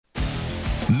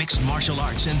Mixed martial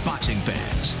arts and boxing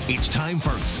fans, it's time for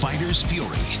Fighter's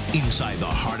Fury, inside the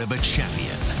heart of a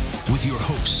champion. With your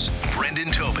hosts,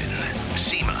 Brendan Tobin,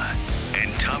 Seema, and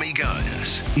Tommy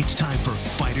Guns. It's time for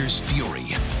Fighter's Fury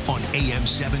on AM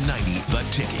 790, The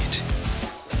Ticket.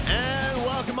 And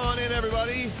welcome on in,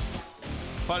 everybody.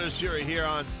 Fighter's Fury here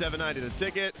on 790, The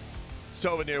Ticket. It's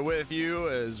Tobin here with you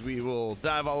as we will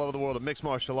dive all over the world of mixed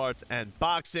martial arts and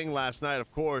boxing. Last night,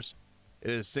 of course, it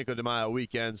is Cinco de Mayo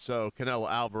weekend, so Canelo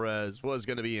Alvarez was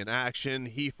going to be in action.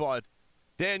 He fought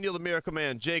Daniel the Miracle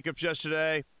Man Jacobs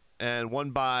yesterday and won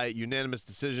by unanimous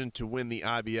decision to win the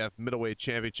IBF Middleweight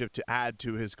Championship to add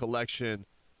to his collection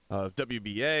of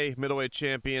WBA Middleweight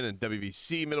Champion and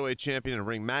WBC Middleweight Champion and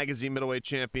Ring Magazine Middleweight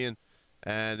Champion,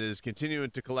 and is continuing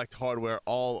to collect hardware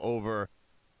all over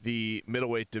the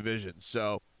middleweight division.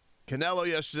 So Canelo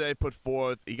yesterday put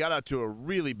forth, he got out to a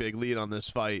really big lead on this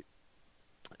fight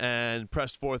and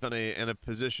pressed forth in a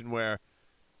position where,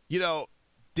 you know,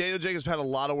 Daniel Jacobs had a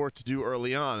lot of work to do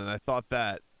early on, and I thought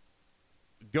that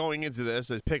going into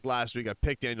this, I picked last week, I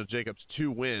picked Daniel Jacobs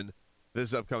to win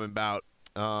this upcoming bout.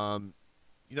 You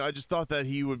know, I just thought that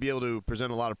he would be able to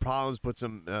present a lot of problems, put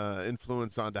some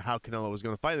influence onto how Canelo was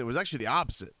going to fight. And it was actually the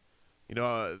opposite. You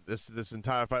know, this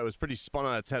entire fight was pretty spun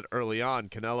on its head early on.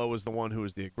 Canelo was the one who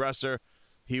was the aggressor.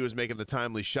 He was making the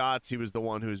timely shots. He was the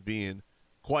one who was being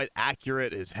quite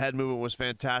accurate. His head movement was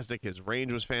fantastic. His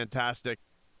range was fantastic.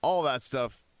 All that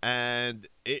stuff. And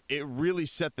it really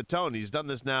set the tone. He's done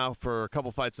this now for a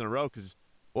couple fights in a row because,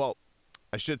 well,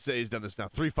 I should say he's done this now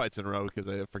 3 fights in a row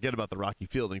because I forget about the Rocky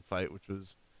Fielding fight, which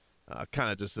was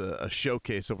kind of just a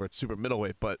showcase over at super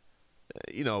middleweight. But,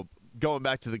 you know, going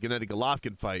back to the Gennady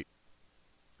Golovkin fight,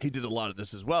 he did a lot of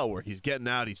this as well, where he's getting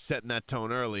out, he's setting that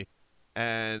tone early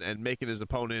and making his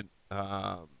opponent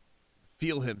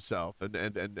feel himself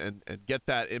and get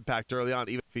that impact early on,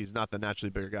 even if he's not the naturally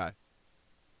bigger guy.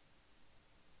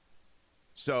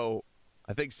 So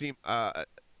I think I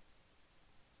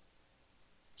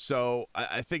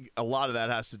think a lot of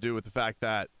that has to do with the fact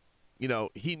that, you know,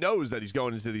 he knows that he's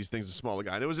going into these things a smaller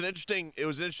guy. And it was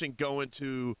interesting going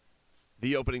to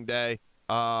the opening day.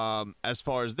 As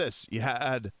far as this, you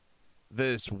had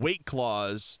this weight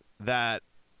clause that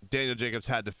Daniel Jacobs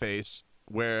had to face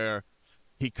where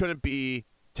he couldn't be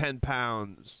 10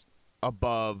 pounds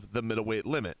above the middleweight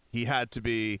limit. He had to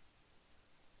be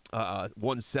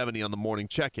 170 on the morning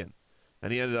check-in,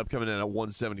 and he ended up coming in at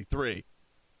 173.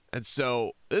 And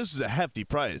so this was a hefty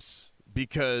price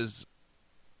because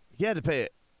he had to pay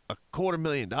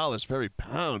 $250,000 for every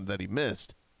pound that he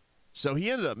missed. So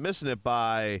he ended up missing it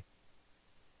by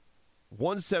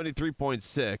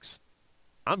 173.6.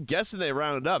 I'm guessing they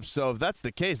rounded up. So if that's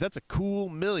the case, that's a cool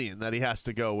 $1 million that he has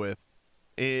to go with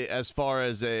as far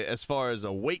as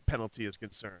a weight penalty is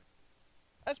concerned.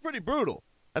 That's pretty brutal.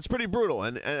 And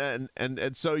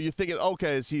so you're thinking,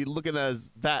 okay, is he looking at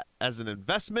that as an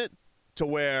investment to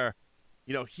where,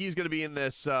 you know, he's going to be in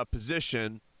this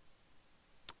position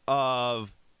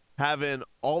of having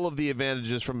all of the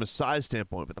advantages from a size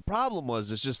standpoint. But the problem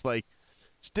was, it's just like,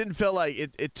 just didn't feel like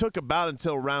it took about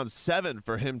until round 7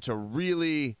 for him to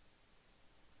really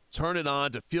turn it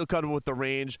on, to feel comfortable with the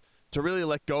range, to really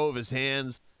let go of his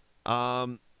hands.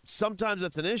 Sometimes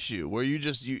that's an issue where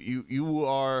you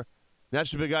are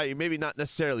naturally big guy. You're maybe not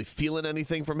necessarily feeling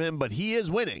anything from him, but he is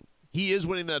winning. He is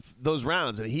winning those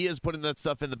rounds, and he is putting that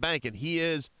stuff in the bank, and he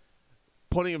is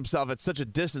putting himself at such a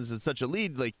distance and such a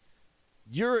lead. Like,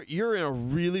 you're in a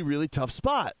really, really tough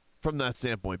spot from that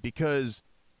standpoint because,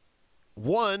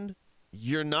 one,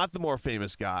 you're not the more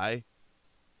famous guy,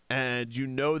 and you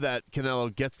know that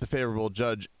Canelo gets the favorable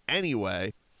judge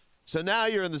anyway. So now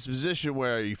you're in this position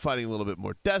where are you fighting a little bit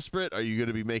more desperate? Are you going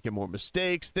to be making more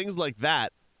mistakes? Things like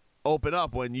that open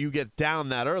up when you get down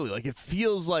that early. Like, it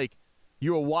feels like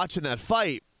you were watching that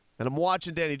fight, and I'm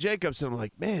watching Danny Jacobs, and I'm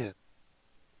like, man,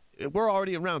 we're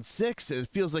already in round 6, and it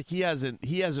feels like he hasn't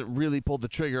really pulled the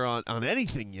trigger on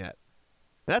anything yet.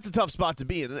 That's a tough spot to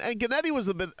be in. And Gennady was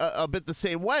a bit the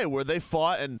same way, where they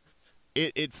fought, and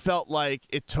it felt like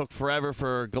it took forever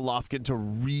for Golovkin to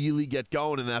really get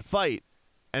going in that fight.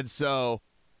 And so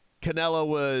Canelo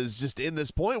was just in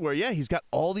this point where, yeah, he's got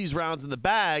all these rounds in the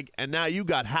bag, and now you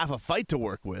got half a fight to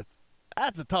work with.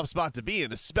 That's a tough spot to be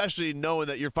in, especially knowing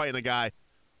that you're fighting a guy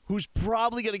who's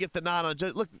probably going to get the nod on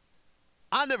judge. Look,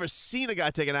 I've never seen a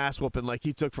guy take an ass whooping like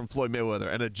he took from Floyd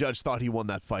Mayweather, and a judge thought he won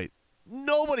that fight.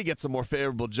 Nobody gets a more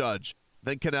favorable judge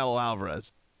than Canelo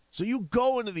Alvarez. So you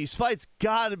go into these fights,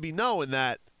 got to be knowing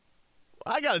that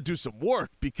I got to do some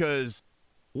work because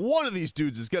one of these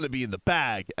dudes is going to be in the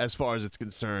bag as far as it's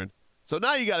concerned. So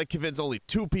now you got to convince only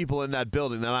 2 people in that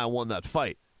building that I won that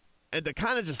fight. And to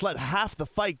kind of just let half the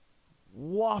fight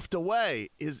waft away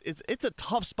is it's a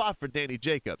tough spot for Danny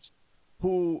Jacobs,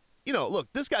 who, look,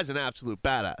 this guy's an absolute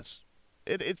badass.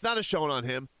 It's not a showing on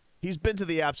him. He's been to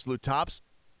the absolute tops.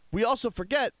 We also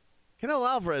forget Canelo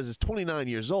Alvarez is 29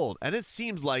 years old, and it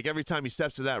seems like every time he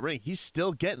steps to that ring, he's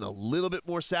still getting a little bit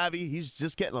more savvy. He's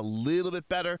just getting a little bit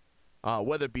better,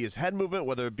 whether it be his head movement,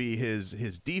 whether it be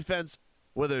his defense,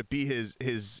 whether it be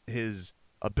his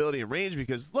ability and range.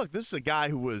 Because, look, this is a guy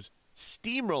who was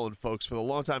steamrolling folks for the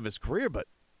long time of his career, but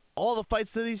all the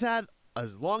fights that he's had,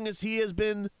 as long as he has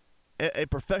been a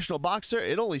professional boxer,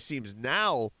 it only seems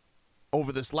now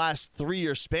over this last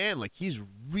 3-year span, like he's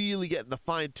really getting the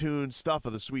fine-tuned stuff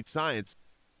of the sweet science.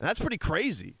 And that's pretty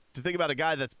crazy to think about a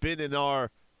guy that's been in our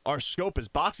scope as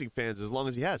boxing fans as long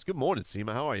as he has. Good morning,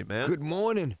 Seema. How are you, man? Good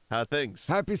morning. How are things?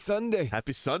 Happy Sunday.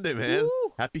 Happy Sunday, man.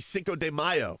 Woo. Happy Cinco de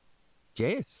Mayo.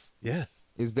 Yes. Yes.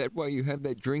 Is that why you have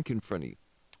that drink in front of you?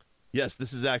 Yes,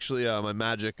 this is actually my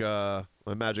magic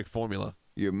formula.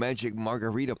 Your magic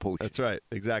margarita potion. That's right.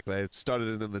 Exactly. I started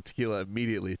it in the tequila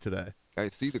immediately today. I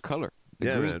see the color. The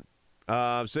yeah, green.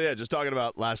 man. Just talking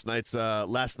about last night's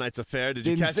affair. Did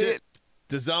you Didn't catch see it?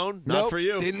 DAZN? Not Nope, for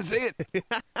you. Didn't see it.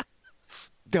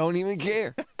 Don't even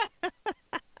care.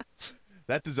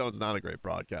 That DAZN's not a great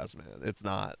broadcast, man. It's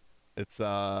not. It's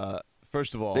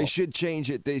first of all, They should change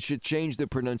it. They should change the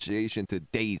pronunciation to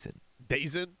DAZN.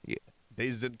 DAZN? Yeah.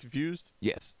 DAZN confused?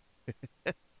 Yes.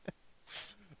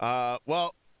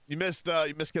 Well, you missed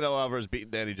Canelo Alvarez beating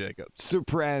Danny Jacobs.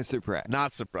 Surprise, surprise.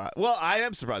 Not surprised. Well, I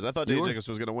am surprised. I thought You Danny were? Jacobs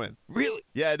was going to win. Really?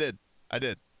 Yeah, I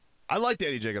did. I like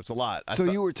Danny Jacobs a lot. So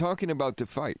you were talking about the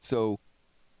fight. So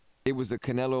it was a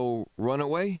Canelo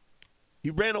runaway? He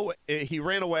ran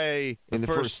away. In the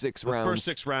first 6 rounds. First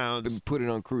 6 rounds. And put it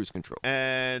on cruise control.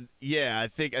 And yeah, I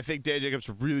think Danny Jacobs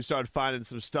really started finding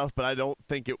some stuff, but I don't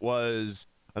think it was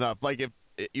enough. Like if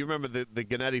you remember the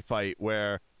Gennady fight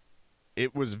where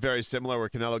it was very similar, where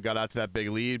Canelo got out to that big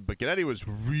lead, but Gennady was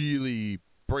really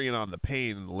bringing on the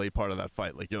pain in the late part of that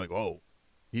fight. Like you're like, oh,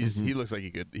 he looks like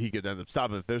he could end up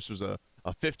stopping. If this was a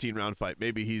 15-round fight,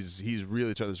 maybe he's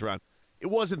really turned this around. It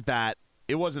wasn't that.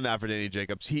 It wasn't that for Danny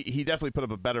Jacobs. He definitely put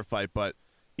up a better fight, but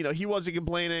he wasn't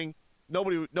complaining.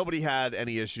 Nobody had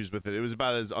any issues with it. It was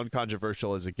about as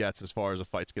uncontroversial as it gets as far as a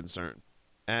fight's concerned.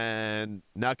 And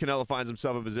now Canelo finds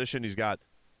himself in position. He's got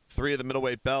 3 of the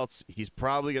middleweight belts. He's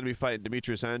probably going to be fighting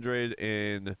Demetrius Andrade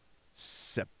in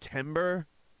September,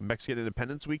 Mexican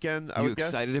Independence Weekend. I You would guess.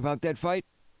 excited about that fight?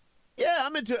 Yeah,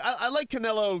 I'm into it. I like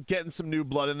Canelo getting some new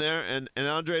blood in there, and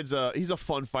Andrade's he's a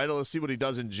fun fighter. Let's see what he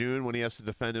does in June when he has to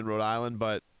defend in Rhode Island.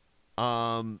 But,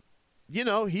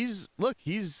 he's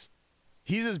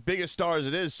as big a star as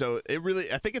it is. So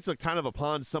I think it's a kind of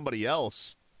upon somebody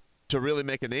else to really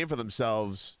make a name for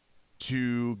themselves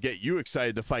to get you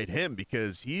excited to fight him,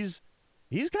 because he's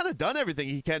kind of done everything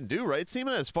he can do, right,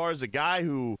 Seaman? As far as a guy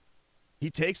who he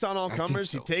takes on all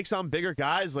comers, so. he takes on bigger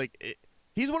guys,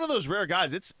 he's one of those rare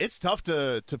guys. It's tough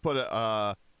to put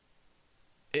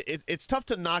it's tough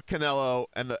to knock Canelo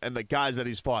and the guys that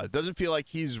he's fought. It doesn't feel like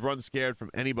he's run scared from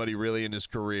anybody really in his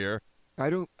career. I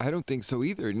don't think so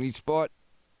either. And he's fought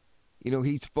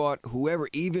whoever,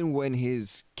 even when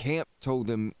his camp told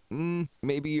him,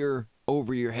 maybe you're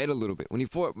over your head a little bit. When he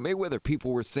fought Mayweather,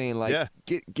 people were saying,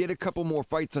 get a couple more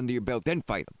fights under your belt, then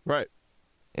fight him. Right.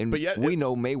 And we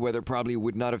know Mayweather probably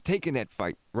would not have taken that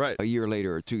fight a year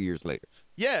later or 2 years later.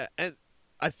 Yeah, and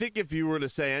I think if you were to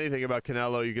say anything about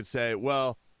Canelo, you could say,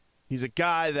 well, he's a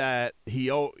guy that he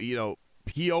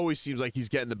always seems like he's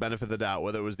getting the benefit of the doubt,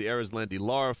 whether it was the Erislandy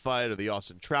Lara fight or the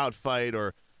Austin Trout fight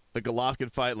or the Golovkin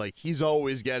fight. Like, he's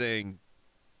always getting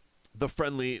the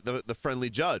friendly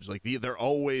judge. Like, they're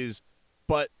always.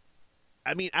 But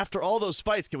I mean, after all those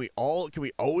fights, can we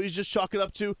always just chalk it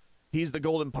up to he's the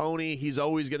golden pony? He's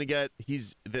always going to get.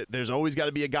 There's always got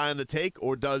to be a guy on the take,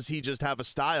 or does he just have a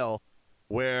style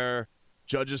where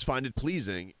judges find it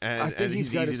pleasing and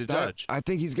he's easy to judge? I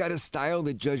think he's got a style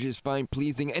that judges find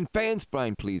pleasing and fans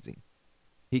find pleasing.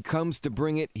 He comes to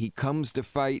bring it. He comes to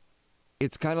fight.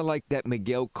 It's kind of like that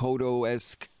Miguel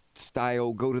Cotto-esque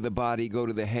style, go to the body, go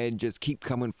to the head, just keep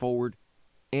coming forward.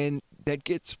 And that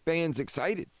gets fans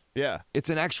excited. Yeah. It's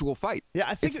an actual fight. Yeah,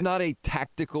 I think it's not a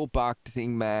tactical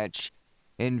boxing match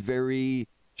and very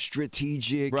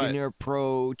strategic in their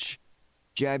approach.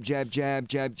 Jab, jab, jab,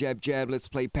 jab, jab, jab. Let's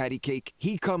play patty cake.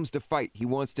 He comes to fight. He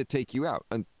wants to take you out.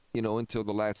 And until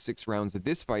the last 6 rounds of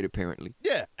this fight, apparently.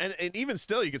 Yeah, and even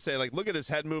still, you could say, look at his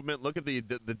head movement, look at the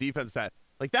defense that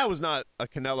was not a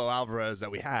Canelo Alvarez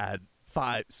that we had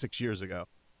 5-6 years ago.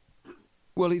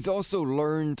 Well, he's also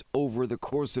learned over the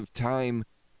course of time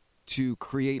to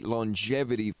create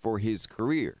longevity for his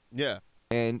career. Yeah.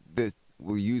 And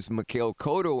we'll use Mikhail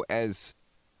Cotto as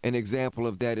an example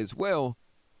of that as well.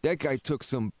 That guy took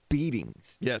some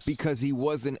beatings. Yes. Because he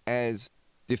wasn't as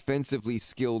defensively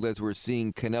skilled as we're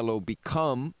seeing Canelo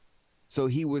become. So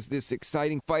he was this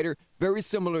exciting fighter, very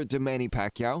similar to Manny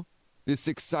Pacquiao, this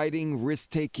exciting,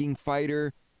 risk-taking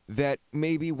fighter that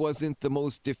maybe wasn't the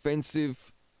most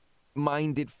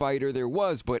defensive-minded fighter there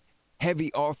was, but heavy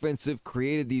offensive,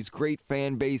 created these great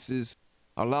fan bases,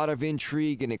 a lot of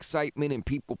intrigue and excitement and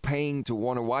people paying to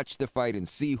want to watch the fight and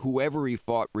see whoever he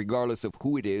fought, regardless of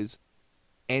who it is.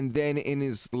 And then in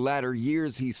his latter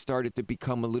years, he started to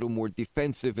become a little more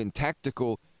defensive and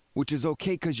tactical, which is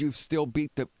okay because you've still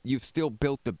built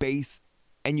the base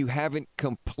and you haven't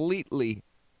completely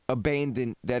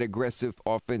abandon that aggressive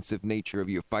offensive nature of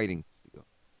your fighting.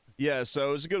 Yeah, so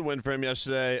it was a good win for him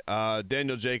yesterday.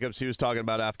 Daniel Jacobs, he was talking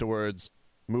about afterwards,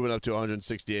 moving up to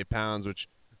 168 pounds, which,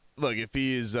 look, if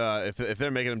he's if they're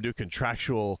making him do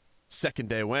contractual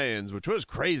second-day weigh-ins, which was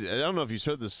crazy. I don't know if you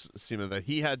heard this, Seema, that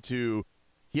he had to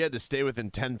stay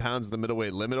within 10 pounds of the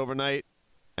middleweight limit overnight,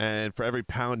 and for every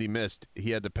pound he missed,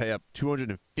 he had to pay up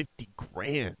 $250,000.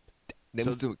 Them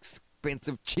was some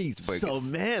expensive cheeseburgers. So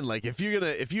man, like if you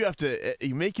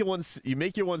make your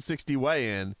 160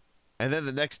 weigh in, and then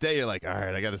the next day you're like, all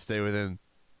right, I got to stay within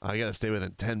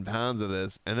 10 pounds of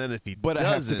this, and then if he but doesn't,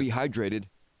 I have to be hydrated.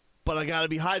 But I got to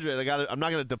be hydrated. I'm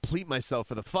not going to deplete myself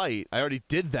for the fight. I already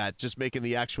did that, just making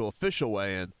the actual official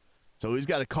weigh in. So he's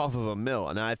got a cough of a mil,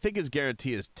 and I think his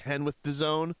guarantee is 10 with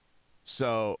DAZN.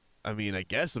 So I mean, I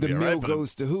guess it'll the be mil all right,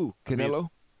 goes to who? Canelo.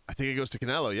 I think it goes to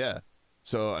Canelo, yeah.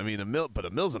 So, I mean, a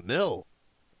mill's a mill.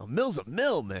 A mill's a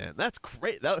mill, man. That's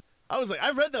great. I was like,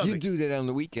 I read that. I was You like, do that on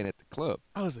the weekend at the club.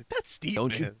 I was like, that's steep,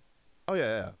 Don't man. you? Oh,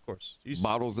 yeah, of course.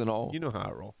 Bottles and all. You know how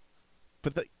I roll.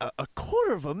 But a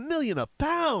 $250,000 a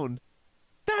pound,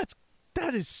 that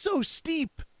is so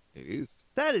steep. It is.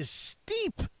 That is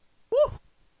steep. Woo!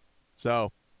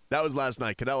 So, that was last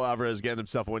night. Canelo Alvarez getting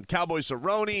himself a win. Cowboy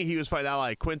Cerrone, he was fighting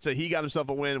Ally Quinta. He got himself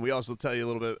a win. We also tell you a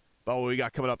little bit about what we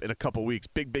got coming up in a couple weeks.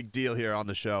 Big deal here on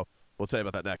the show. We'll tell you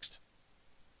about that next.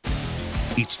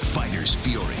 It's Fighters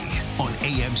Fury on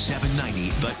AM 790,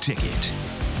 The Ticket.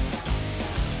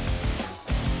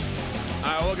 All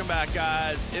right, welcome back,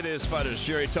 guys. It is Fighters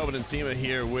Fury. Tobin and Seema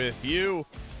here with you.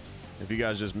 If you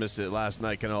guys just missed it, last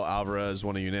night, Canelo Alvarez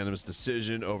won a unanimous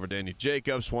decision over Daniel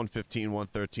Jacobs,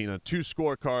 115-113 on two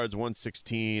scorecards,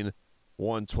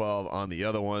 116-112 on the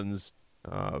other ones.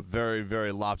 Very,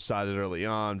 very lopsided early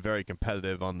on, very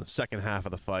competitive on the second half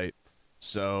of the fight.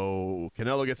 So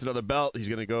Canelo gets another belt. He's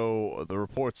going to go, the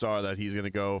reports are that he's going to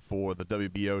go for the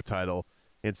WBO title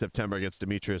in September against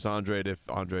Demetrius Andrade if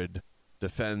Andrade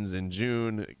defends in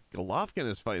June. Golovkin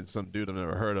is fighting some dude I've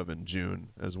never heard of in June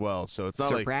as well. So it's not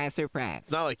surprise.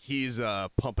 It's not like he's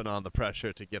pumping on the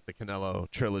pressure to get the Canelo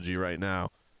trilogy right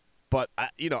now. But I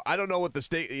don't know what the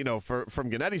state, from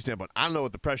Gennedy's standpoint, I don't know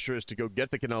what the pressure is to go get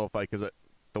the Canelo fight because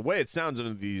the way it sounds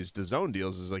in these DAZN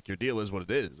deals is like your deal is what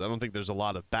it is. I don't think there's a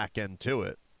lot of back end to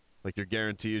it. Like your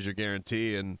guarantee is your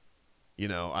guarantee, and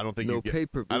I don't think no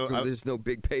pay-per-view. There's no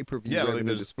big pay-per-view. Yeah, I don't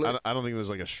think there's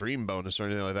like a stream bonus or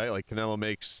anything like that. Like Canelo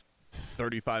makes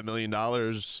 $35 million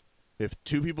if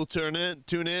two people tune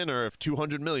in, or if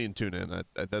 200 million tune in.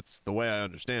 That's the way I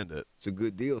understand it. It's a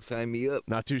good deal. Sign me up.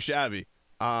 Not too shabby.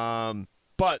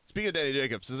 But speaking of Danny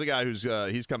Jacobs, this is a guy who's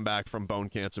he's come back from bone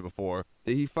cancer before.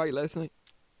 Did he fight last night?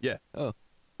 Yeah. Oh.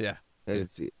 Yeah. I didn't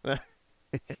see it.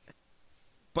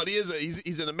 But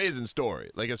he's an amazing story.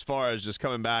 Like as far as just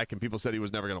coming back, and people said he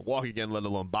was never going to walk again, let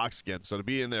alone box again. So to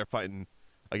be in there fighting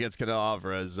against Canelo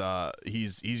Alvarez,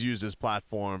 he's used his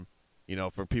platform,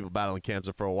 for people battling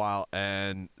cancer for a while.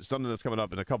 And something that's coming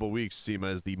up in a couple of weeks,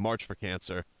 Seema, is the March for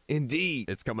Cancer. Indeed.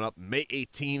 It's coming up May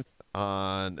 18th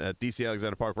at DC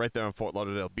Alexander Park, right there on Fort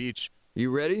Lauderdale Beach. You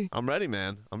ready? I'm ready,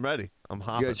 man. I'm ready. I'm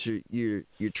hopping. You got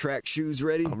your track shoes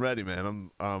ready? I'm ready,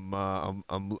 man. I'm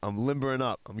limbering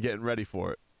up. I'm getting ready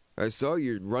for it. I saw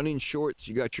your running shorts.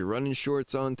 You got your running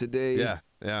shorts on today.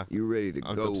 Yeah. You ready to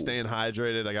go? I'm staying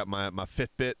hydrated. I got my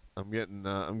Fitbit. I'm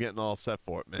getting all set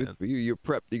for it, man. Good for you. You're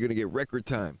prepped. You're gonna get record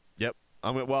time. Yep.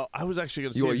 I was actually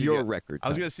gonna see your record. I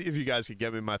was gonna see if you guys could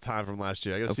get me my time from last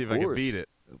year. I gotta see if I can beat it.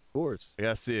 Of course. I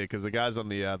gotta see it because the guys on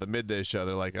the midday show,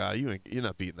 they're like, you're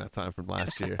not beating that time from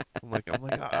last year. I'm like,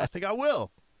 I think I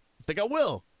will.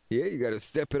 Yeah, you got to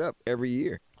step it up every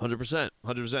year.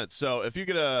 100%. So if you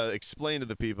could explain to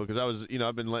the people, because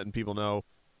I've been letting people know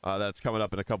that it's coming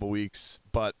up in a couple weeks,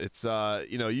 but it's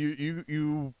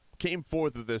you came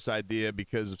forth with this idea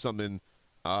because of something,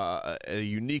 a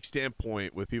unique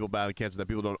standpoint with people battling cancer that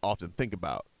people don't often think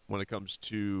about when it comes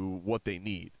to what they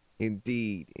need.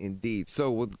 Indeed.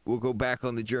 So we'll go back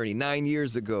on the journey. 9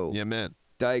 years ago, Yeah, man.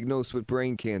 diagnosed with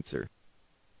brain cancer.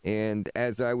 And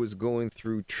as I was going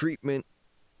through treatment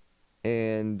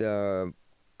and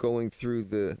going through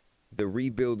the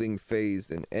rebuilding phase,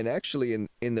 and actually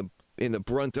in the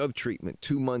brunt of treatment,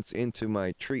 2 months into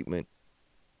my treatment,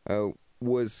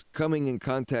 was coming in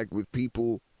contact with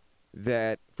people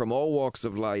that from all walks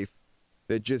of life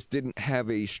that just didn't have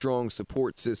a strong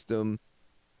support system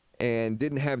and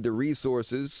didn't have the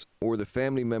resources or the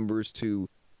family members to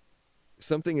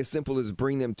something as simple as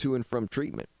bring them to and from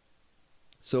treatment.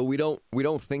 So we don't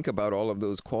think about all of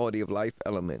those quality of life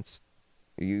elements.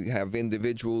 You have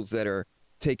individuals that are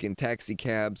taking taxi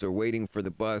cabs or waiting for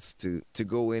the bus to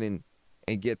go in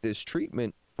and get this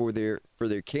treatment for their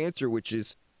cancer, which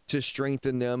is to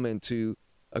strengthen them and to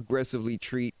aggressively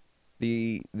treat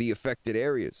the affected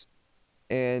areas.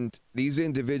 And these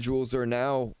individuals are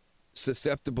now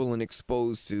susceptible and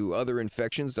exposed to other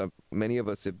infections. Many of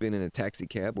us have been in a taxi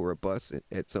cab or a bus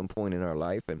at some point in our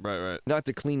life, and Right. not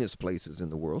the cleanest places in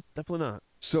the world. Definitely not.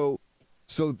 So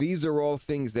these are all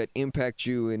things that impact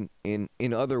you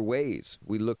in other ways.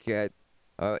 We look at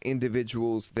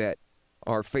individuals that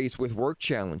are faced with work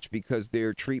challenge because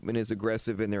their treatment is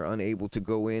aggressive and they're unable to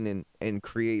go in and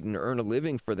create and earn a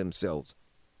living for themselves.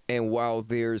 And while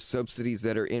there's subsidies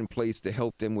that are in place to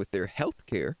help them with their health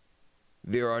care,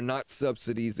 there are not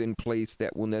subsidies in place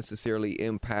that will necessarily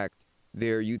impact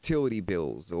their utility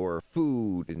bills or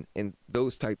food and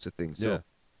those types of things. Yeah. So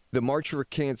the March for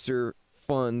Cancer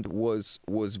Fund was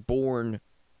born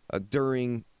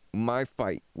during my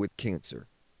fight with cancer.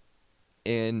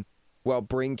 And while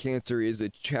brain cancer is a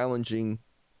challenging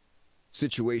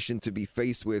situation to be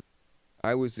faced with,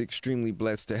 I was extremely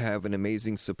blessed to have an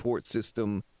amazing support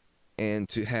system and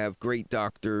to have great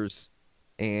doctors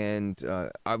and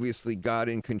obviously God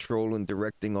in control and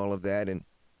directing all of that,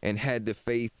 and had the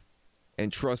faith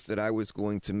and trust that I was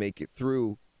going to make it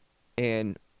through.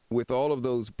 And with all of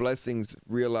those blessings,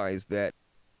 realized that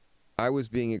I was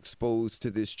being exposed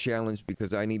to this challenge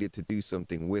because I needed to do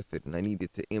something with it and I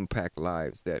needed to impact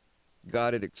lives, that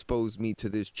God had exposed me to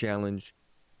this challenge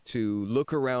to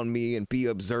look around me and be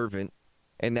observant.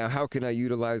 And now how can I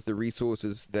utilize the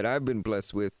resources that I've been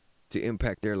blessed with to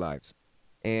impact their lives?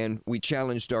 And we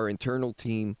challenged our internal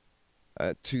team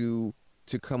to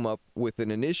come up with an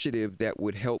initiative that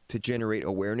would help to generate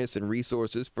awareness and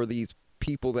resources for these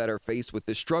people that are faced with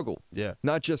the struggle. Yeah.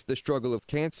 Not just the struggle of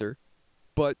cancer,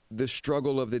 but the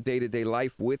struggle of the day-to-day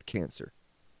life with cancer.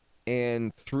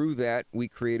 And through that, we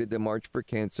created the March for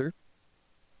Cancer.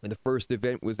 And the first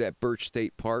event was at Birch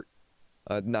State Park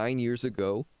 9 years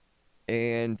ago.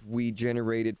 And we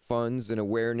generated funds and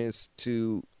awareness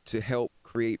to help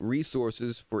create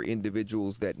resources for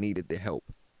individuals that needed the help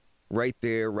right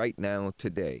there, right now,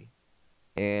 today.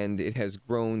 And it has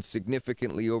grown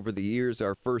significantly over the years.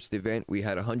 Our first event, we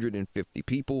had 150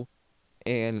 people.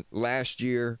 And last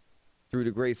year, through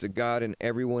the grace of God and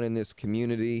everyone in this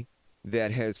community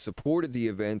that has supported the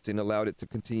event and allowed it to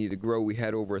continue to grow, we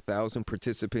had over 1,000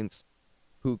 participants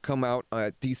who come out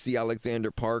at DC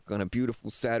Alexander Park on a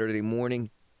beautiful Saturday morning.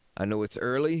 I know it's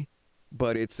early,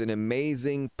 but it's an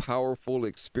amazing, powerful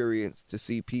experience to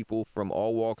see people from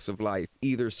all walks of life,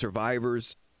 either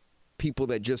survivors, people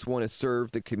that just want to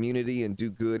serve the community and do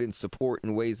good and support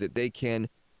in ways that they can,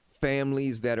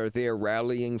 families that are there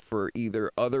rallying for either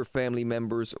other family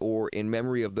members or in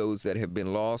memory of those that have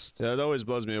been lost. Yeah, it always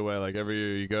blows me away. Like every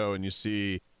year you go and you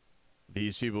see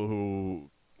these people who,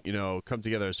 you know, come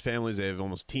together as families. They have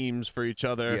almost teams for each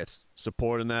other. Yes.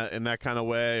 Support in that kind of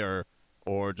way,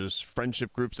 or just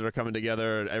friendship groups that are coming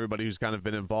together. Everybody who's kind of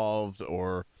been involved,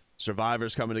 or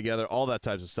survivors coming together. All that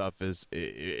types of stuff is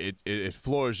it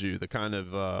floors you. The kind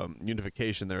of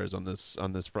unification there is on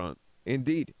this front.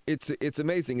 Indeed. It's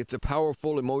amazing. It's a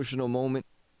powerful, emotional moment.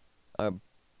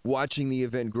 Watching the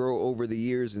event grow over the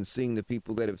years and seeing the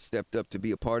people that have stepped up to be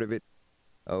a part of it.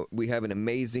 We have an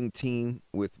amazing team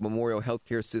with Memorial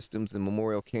Healthcare Systems and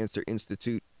Memorial Cancer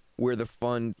Institute, where the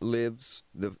fund lives.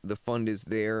 The fund is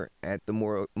there at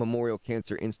the Memorial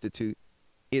Cancer Institute.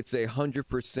 It's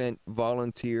 100%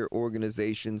 volunteer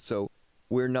organization, so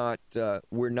we're not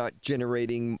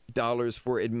generating dollars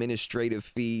for administrative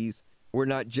fees. We're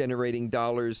not generating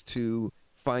dollars to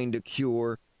find a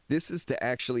cure. This is to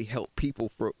actually help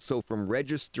people. So from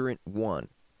registrant one,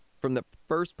 from the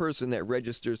first person that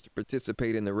registers to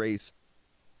participate in the race,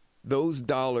 those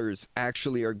dollars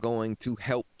actually are going to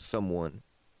help someone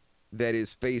that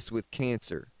is faced with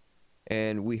cancer.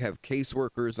 And we have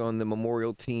caseworkers on the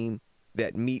memorial team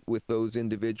that meet with those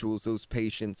individuals, those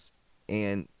patients,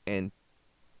 and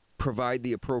provide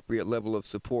the appropriate level of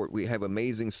support. We have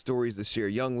amazing stories to share.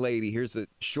 Young lady, here's a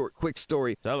short, quick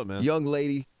story. Tell it, man. Young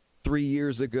lady, 3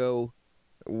 years ago,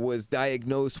 was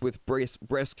diagnosed with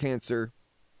breast cancer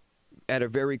at a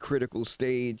very critical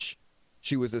stage.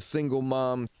 She was a single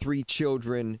mom, 3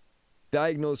 children,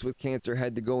 diagnosed with cancer,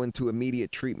 had to go into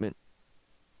immediate treatment.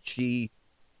 She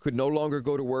could no longer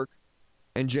go to work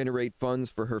and generate funds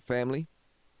for her family.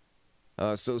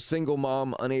 So single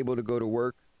mom, unable to go to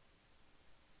work.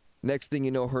 Next thing you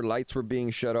know, her lights were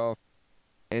being shut off,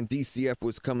 and DCF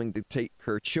was coming to take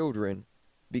her children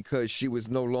because she was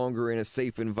no longer in a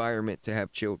safe environment to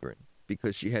have children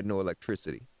because she had no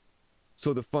electricity.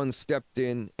 So the fund stepped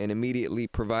in and immediately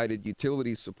provided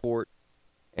utility support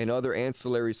and other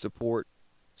ancillary support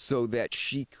so that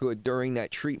she could, during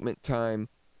that treatment time,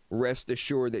 rest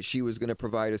assured that she was going to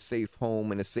provide a safe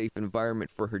home and a safe environment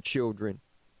for her children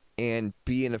and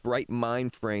be in the right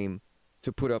mind frame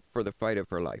to put up for the fight of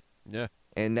her life. Yeah.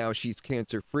 And now she's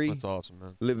cancer-free. That's awesome,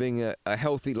 man. Living a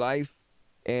healthy life,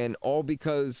 and all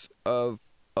because of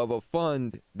a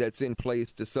fund that's in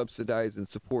place to subsidize and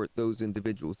support those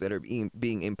individuals that are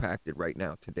being impacted right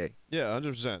now today. Yeah,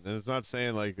 100%. And it's not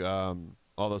saying like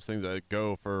all those things that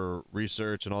go for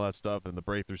research and all that stuff and the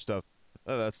breakthrough stuff.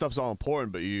 That stuff's all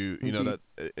important, but you know that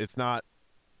it's not.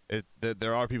 That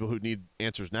there are people who need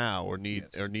answers now or need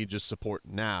just support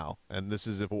now, and this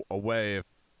is a way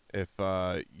if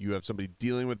you have somebody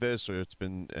dealing with this or it's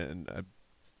been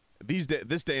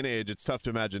this day and age, it's tough to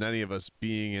imagine any of us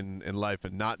being in life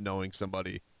and not knowing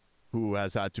somebody who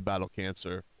has had to battle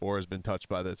cancer or has been touched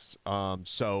by this.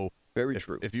 So very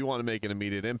true. If you want to make an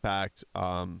immediate impact,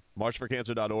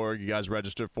 marchforcancer.org. You guys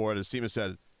register for it. As Seema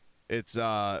said, it's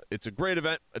a great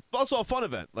event. It's also a fun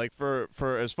event. Like for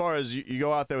as far as you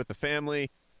go out there with the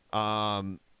family,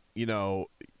 you know,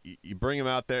 you bring them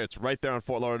out there. It's right there on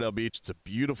Fort Lauderdale Beach. It's a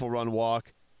beautiful run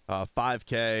walk,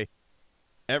 5K.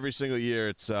 Every single year,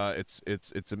 it's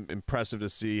impressive to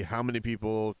see how many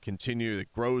people continue.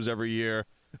 It grows every year,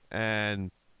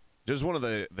 and just one of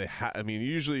I mean,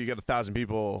 usually you get 1,000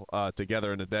 people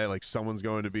together in a day. Like someone's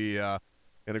going to be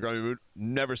in a growing mood.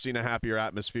 Never seen a happier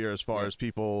atmosphere as far as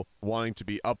people wanting to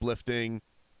be uplifting,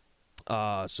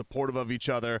 supportive of each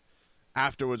other.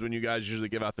 Afterwards, when you guys usually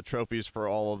give out the trophies for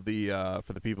all of the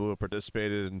for the people who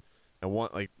participated and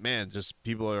want, like, man, just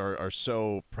people are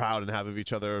so proud and happy of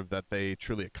each other that they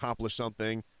truly accomplished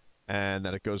something and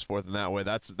that it goes forth in that way.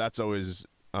 That's always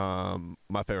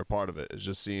my favorite part of it, is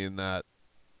just seeing that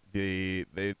they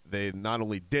not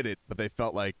only did it, but they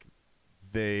felt like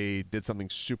they did something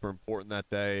super important that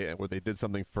day, or they did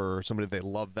something for somebody they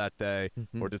loved that day,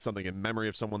 or did something in memory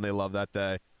of someone they loved that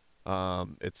day.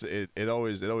 It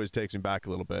always takes me back a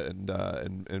little bit,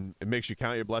 and it makes you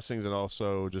count your blessings, and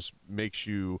also just makes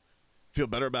you feel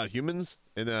better about humans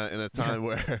in a time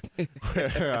where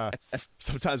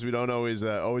sometimes we don't always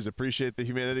appreciate the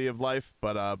humanity of life,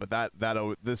 but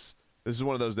this is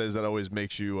one of those days that always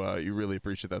makes you you really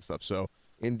appreciate that stuff. So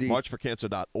indeed,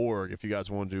 marchforcancer.org if you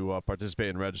guys want to participate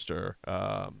and register.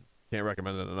 Can't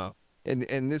recommend it enough.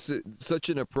 And this is such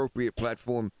an appropriate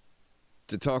platform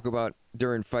to talk about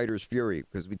during Fighters Fury,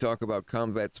 because we talk about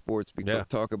combat sports, we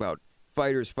talk about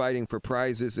fighters fighting for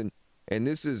prizes, and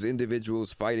this is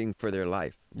individuals fighting for their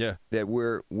life. Yeah, that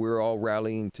we're all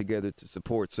rallying together to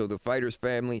support. So the Fighters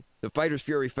family, the Fighters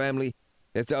Fury family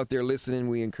that's out there listening,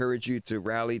 we encourage you to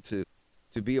rally to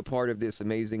be a part of this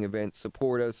amazing event.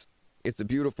 Support us. It's a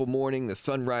beautiful morning. The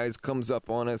sunrise comes up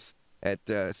on us at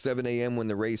 7 a.m. when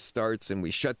the race starts, and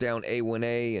we shut down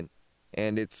A1A,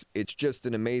 and it's just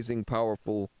an amazing,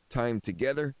 powerful time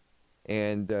together,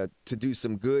 and to do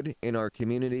some good in our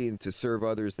community and to serve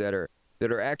others that are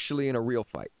actually in a real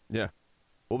fight. Yeah.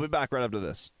 We'll be back right after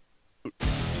this.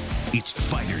 It's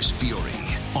Fighters Fury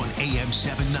on AM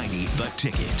 790, The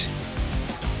Ticket.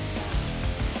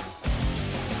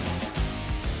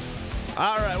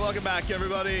 All right, welcome back,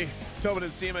 everybody. Tobin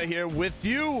and Seema here with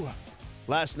you.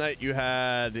 Last night you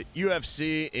had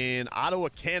UFC in Ottawa,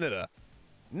 Canada.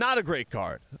 Not a great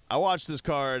card. I watched this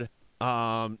card.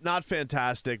 Not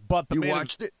fantastic, but you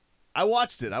watched it? I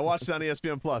watched it. I watched it on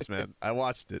ESPN Plus, man. I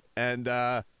watched it, and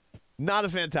not a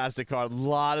fantastic card. A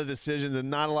lot of decisions, and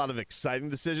not a lot of exciting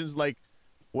decisions. Like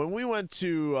when we went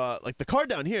to like the card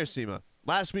down here, Seema.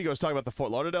 Last week I was talking about the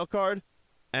Fort Lauderdale card,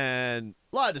 and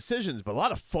a lot of decisions, but a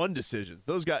lot of fun decisions.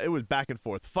 Those guys, it was back and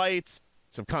forth fights,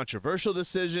 some controversial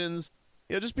decisions.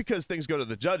 You know, just because things go to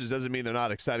the judges doesn't mean they're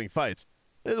not exciting fights.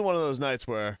 This is one of those nights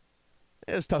where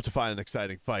it's tough to find an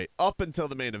exciting fight up until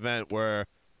the main event, where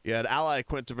you had Ally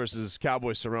Quinta versus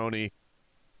Cowboy Cerrone,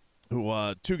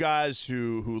 who two guys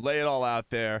who lay it all out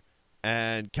there.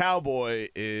 And Cowboy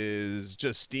is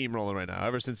just steamrolling right now.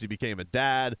 Ever since he became a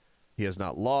dad, he has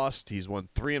not lost. He's won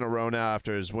 3 in a row now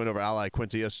after his win over Ally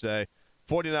Quinta yesterday.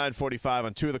 49-45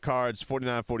 on 2 of the cards,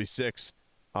 49-46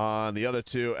 on the other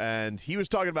 2. And he was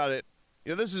talking about it.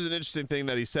 This is an interesting thing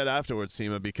that he said afterwards,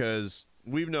 Seema, because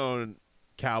we've known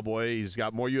Cowboy. He's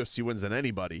got more UFC wins than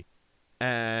anybody.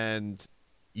 And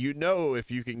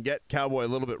if you can get Cowboy a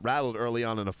little bit rattled early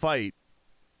on in a fight,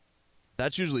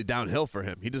 that's usually downhill for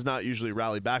him. He does not usually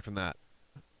rally back from that.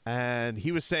 And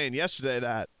he was saying yesterday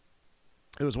that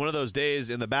it was one of those days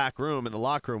in the back room, in the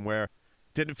locker room, where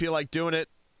didn't feel like doing it,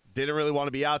 didn't really want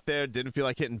to be out there, didn't feel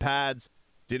like hitting pads,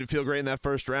 didn't feel great in that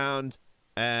first round.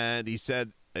 And he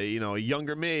said, a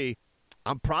younger me,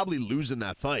 I'm probably losing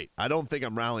that fight. I don't think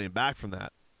I'm rallying back from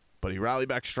that. But he rallied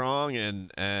back strong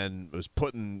and was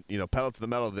putting, pedal to the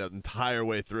metal that entire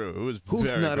way through. It was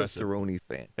Who's very not impressive. a Cerrone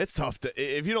fan? It's tough to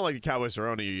if you don't like the Cowboy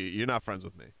Cerrone, you're not friends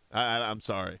with me. I'm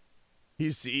sorry.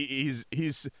 He's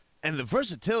and the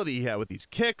versatility he had with these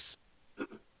kicks,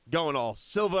 going all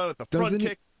Silva with the front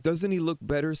kick. Doesn't he look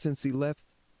better since he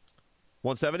left?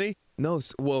 170? No,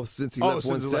 since he left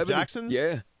 170. Since he left Jackson's?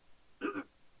 Yeah.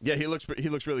 Yeah, he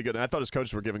looks really good. And I thought his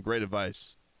coaches were giving great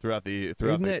advice throughout the.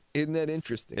 Isn't that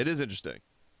interesting? It is interesting.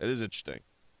 It is interesting.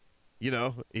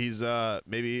 He's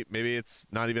maybe it's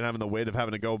not even having the weight of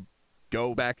having to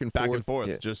go back and forth.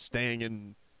 Yeah. Just staying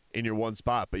in your one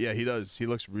spot. But yeah, he does. He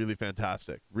looks really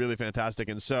fantastic. Really fantastic.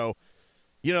 And so,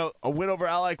 a win over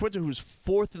Ally Quinta, who's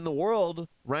 4th in the world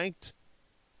ranked.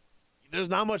 There's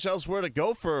not much elsewhere to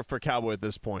go for Cowboy at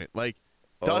this point. Like,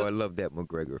 I love that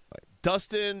McGregor fight.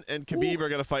 Dustin and Khabib are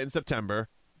going to fight in September.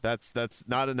 That's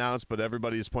not announced, but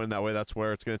everybody is pointing that way. That's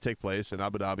where it's going to take place in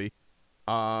Abu Dhabi.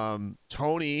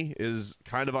 Tony is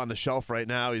kind of on the shelf right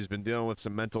now. He's been dealing with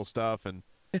some mental stuff, and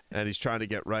he's trying to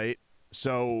get right.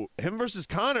 So him versus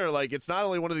Conor, like, it's not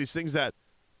only one of these things that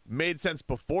made sense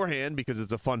beforehand because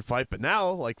it's a fun fight, but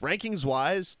now, like,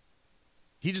 rankings-wise,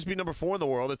 he just beat number 4 in the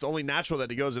world. It's only natural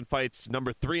that he goes and fights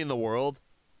number 3 in the world.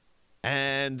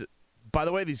 And by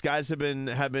the way, these guys have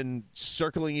been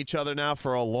circling each other now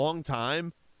for a long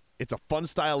time. It's a fun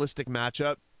stylistic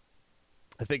matchup.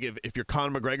 I think if you're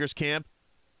Conor McGregor's camp,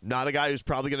 not a guy who's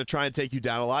probably going to try and take you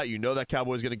down a lot. You know that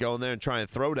Cowboy's going to go in there and try and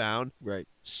throw down. Right.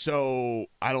 So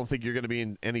I don't think you're going to be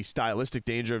in any stylistic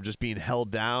danger of just being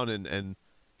held down and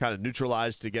kind of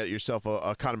neutralized to get yourself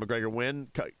a Conor McGregor win.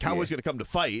 Cowboy's going to come to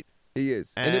fight. He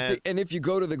is. And if you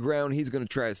go to the ground, he's going to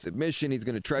try a submission. He's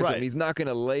going to try something. He's not going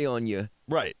to lay on you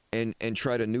and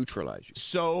try to neutralize you.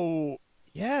 So,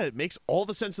 yeah, it makes all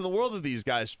the sense in the world that these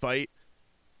guys fight.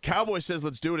 Cowboy says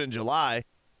let's do it in July.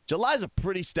 July's a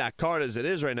pretty stacked card as it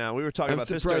is right now. We were talking about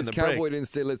this during the break. I'm surprised Cowboy didn't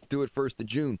say let's do it 1st of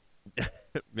June.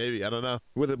 Maybe, I don't know.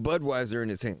 With a Budweiser in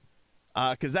his hand.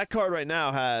 Because that card right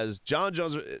now has John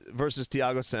Jones versus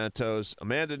Thiago Santos,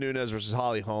 Amanda Nunes versus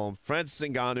Holly Holm, Francis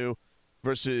Ngannou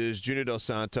versus Junior Dos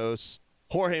Santos,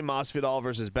 Jorge Masvidal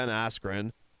versus Ben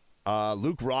Askren.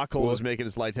 Luke Rockhold is making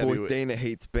his light heavyweight. Boy, Dana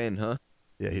hates Ben, huh?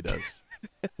 Yeah, he does.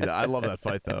 Yeah, I love that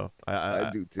fight, though.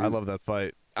 I do, too. I love that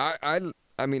fight.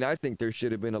 I mean, I think there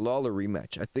should have been a Lawler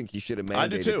rematch. I think he should have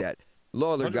mandated that.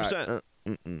 Lawler 100%. got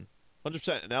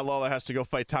 100%. And now Lawler has to go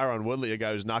fight Tyron Woodley, a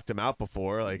guy who's knocked him out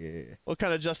before. Like, what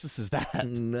kind of justice is that?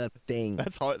 Nothing.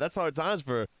 That's hard times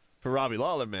for Robbie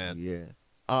Lawler, man. Yeah.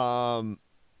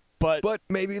 But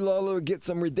maybe Lawler will get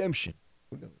some redemption.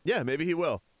 Yeah, maybe he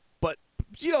will. But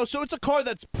so it's a card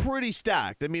that's pretty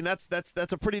stacked. I mean, that's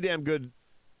a pretty damn good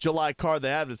July card they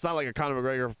have. It's not like a Conor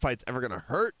McGregor fight's ever going to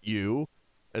hurt you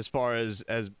as far as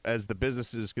the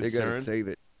business is concerned. They got to save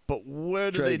it. But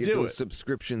where do Try they to get do those it?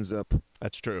 Subscriptions up.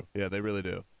 That's true. Yeah, they really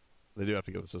do. They do have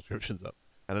to get the subscriptions up.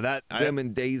 And that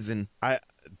and Dazen.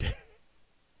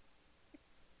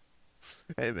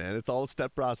 Hey man, it's all a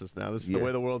step process now. This is the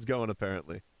way the world's going.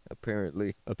 Apparently.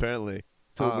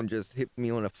 Tobin just hit me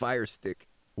on a fire stick.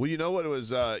 Well, you know what it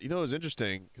was. It was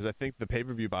interesting because I think the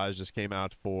pay-per-view buys just came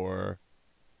out for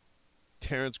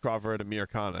Terrence Crawford and Amir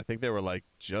Khan. I think they were like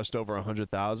just over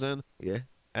 100,000. Yeah.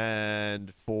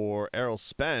 And for Errol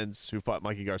Spence, who fought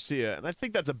Mikey Garcia, and I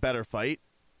think that's a better fight.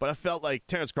 But I felt like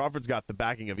Terrence Crawford's got the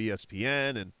backing of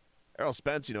ESPN, and Errol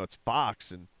Spence, it's Fox,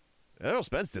 and Errol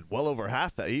Spence did well over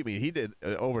half that. I mean, he did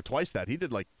over twice that. He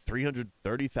did like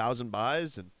 330,000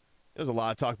 buys, and there's a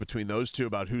lot of talk between those two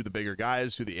about who the bigger guy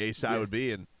is, who the A side would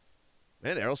be, and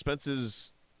man, Errol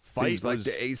Spence's fight seems like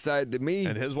the A side to me,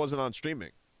 and his wasn't on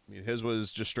streaming. I mean, his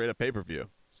was just straight up pay-per-view.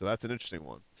 So that's an interesting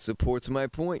one. Supports my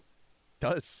point.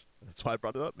 Does. That's why I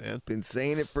brought it up, man. Been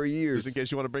saying it for years. Just in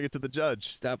case you want to bring it to the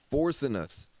judge. Stop forcing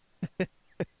us.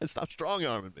 Stop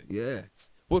strong-arming me. Yeah.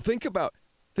 Well, think about.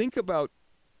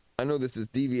 I know this is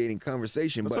deviating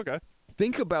conversation, That's but okay.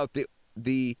 think about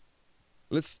the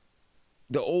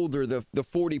older, the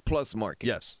 40-plus market.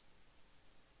 Yes.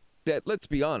 That, let's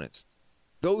be honest,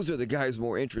 those are the guys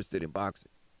more interested in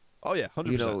boxing. Oh yeah,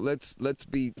 100%. You know, let's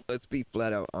be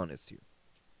flat out honest here.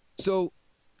 So,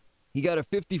 you got a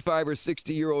 55 or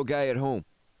 60-year-old guy at home,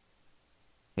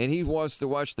 and he wants to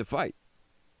watch the fight.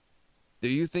 Do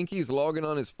you think he's logging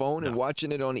on his phone and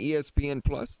watching it on ESPN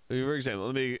Plus? For example,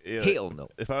 let me. Hell no.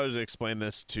 If I was to explain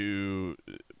this to,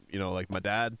 like my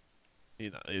dad,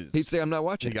 he'd say, "I'm not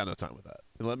watching." He got no time with that.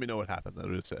 And let me know what happened. That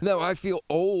would say. No, I feel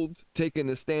old taking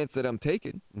the stance that I'm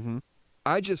taking. Mm-hmm.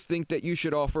 I just think that you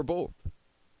should offer both.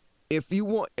 If you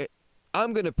want,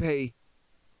 I'm going to pay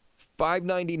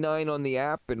 $5.99 on the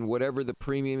app and whatever the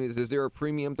premium is. Is there a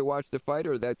premium to watch the fight,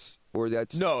 or that's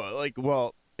No,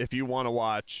 if you want to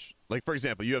watch, for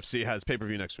example, UFC has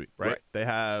pay-per-view next week, right? They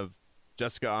have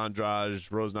Jessica Andrade,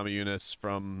 Rose Namajunas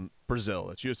from Brazil.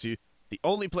 It's UFC. The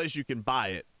only place you can buy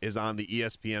it is on the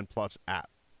ESPN Plus app.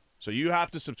 So you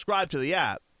have to subscribe to the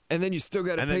app, and then you still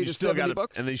got to pay the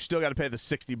 $70, and then you still got to pay the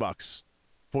 $60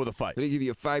 for the fight. They give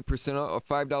you a 5% off,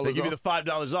 or $5 off. They give you the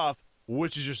 $5 off,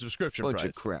 which is your subscription price. Bunch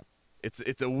of crap. It's a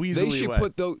weaselly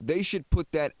way. They should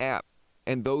put that app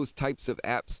and those types of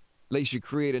apps. They should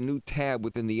create a new tab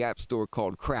within the App Store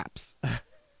called Craps.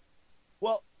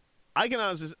 Well, I can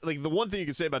honestly the one thing you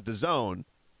can say about DAZN,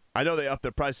 I know they upped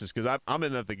their prices because I'm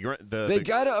in They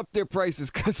gotta up their prices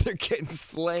because they're getting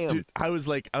slammed. Dude, I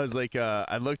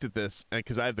looked at this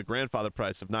because I have the grandfather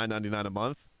price of $9.99 a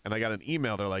month, and I got an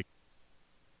email. They're like,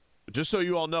 just so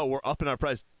you all know, we're upping our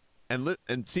price. And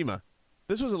Seema,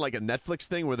 this wasn't like a Netflix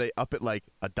thing where they up it like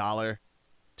 $1,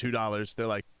 $2. They're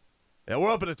like, yeah,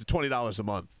 we're upping it to $20 a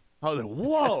month. I was like,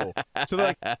 whoa. So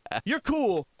they're like, you're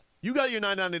cool. You got your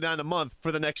 $9.99 a month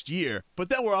for the next year, but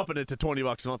then we're upping it to $20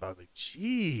 a month. I was like,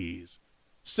 jeez.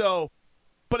 So,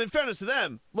 but in fairness to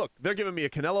them, look, they're giving me a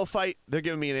Canelo fight. They're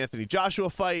giving me an Anthony Joshua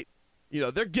fight.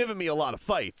 They're giving me a lot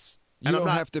I don't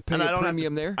have to pay a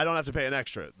premium there? I don't have to pay an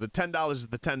extra. The $10 is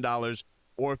the $10,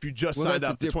 or if you just signed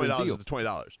up, the $20 is the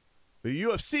 $20. The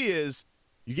UFC is,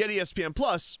 you get ESPN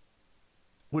Plus,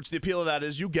 which the appeal of that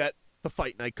is you get the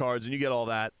fight night cards and you get all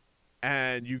that,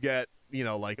 and you get,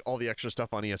 all the extra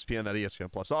stuff on ESPN that ESPN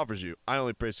Plus offers you. I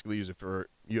only basically use it for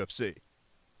UFC.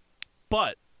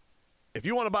 But if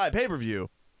you want to buy a pay-per-view,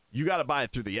 you got to buy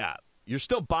it through the app. You're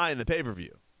still buying the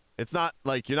pay-per-view. It's not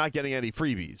like you're not getting any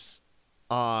freebies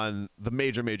on the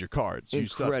major cards. You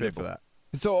still have to pay for that.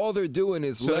 So all they're doing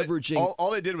is leveraging.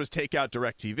 All they did was take out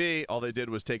DirecTV. All they did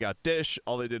was take out Dish.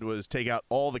 All they did was take out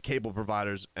all the cable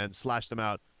providers and slash them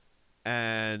out.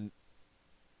 And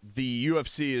the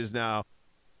UFC is now,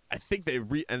 I think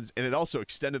and it also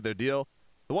extended their deal.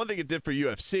 The one thing it did for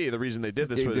UFC, the reason they did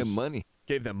this was gave them money.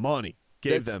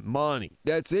 Gave them money.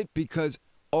 That's it, because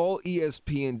all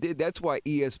ESPN did. That's why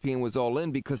ESPN was all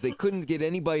in, because they couldn't get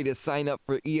anybody to sign up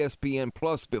for ESPN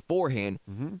Plus beforehand.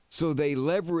 Mm-hmm. So they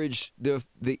leveraged the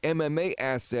MMA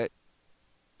asset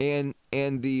and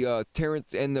the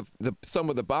Terrence and the some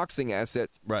of the boxing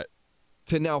assets, right,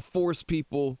 to now force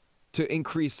people to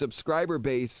increase subscriber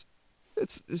base. It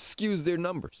skews their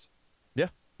numbers. Yeah,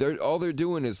 all they're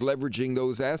doing is leveraging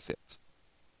those assets.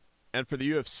 And for the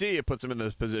UFC, it puts them in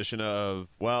the position of,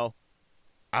 well,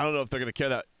 I don't know if they're going to care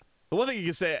that. The one thing you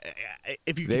can say,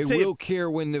 if you can say, they will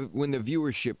care when the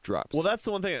viewership drops. Well, that's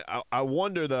the one thing. I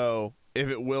wonder though if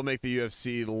it will make the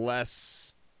UFC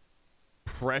less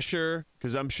pressure,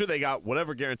 because I'm sure they got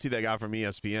whatever guarantee they got from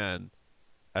ESPN,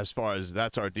 as far as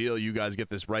that's our deal. You guys get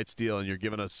this rights deal, and you're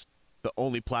giving us the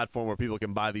only platform where people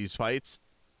can buy these fights,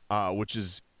 which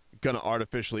is going to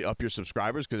artificially up your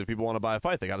subscribers, because if people want to buy a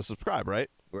fight, they got to subscribe, right?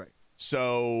 Right.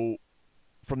 So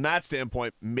from that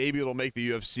standpoint, maybe it'll make the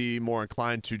UFC more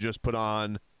inclined to just put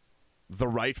on the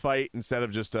right fight instead of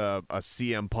just a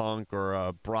CM Punk or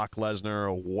a Brock Lesnar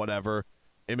or whatever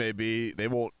it may be. They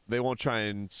won't try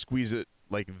and squeeze it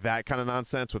like that kind of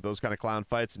nonsense with those kind of clown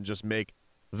fights and just make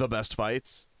the best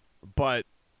fights. But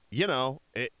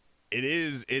it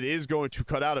is going to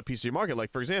cut out a piece of your market.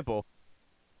 Like, for example,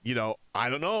 I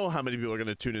don't know how many people are going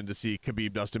to tune in to see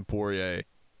Khabib Dustin Poirier,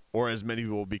 or as many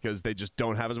people, because they just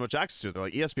don't have as much access to it. They're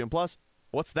like, ESPN Plus,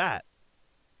 what's that?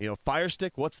 Fire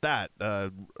Stick, what's that?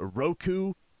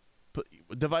 Roku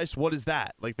device, what is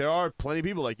that? Like, there are plenty of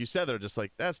people, like you said, that are just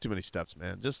like, that's too many steps,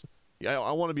 man.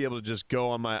 I want to be able to just go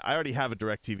on I already have a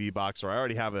DirecTV box, or I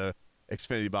already have a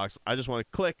Xfinity box. I just want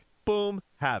to click, boom,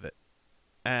 have it.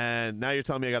 And now you're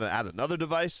telling me I got to add another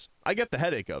device? I get the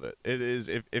headache of it. It is,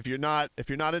 if you're not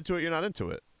into it, you're not into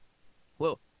it.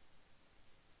 Well,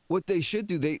 what they should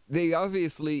do, they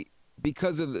obviously,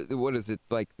 because of the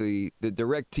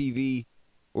DirecTV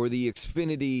or the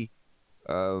Xfinity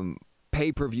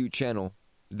pay-per-view channel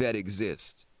that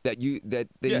exists that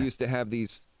they used to have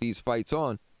these fights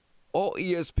on. All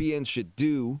ESPN should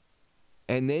do,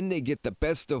 and then they get the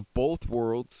best of both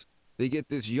worlds. They get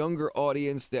this younger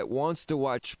audience that wants to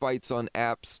watch fights on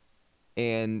apps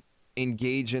and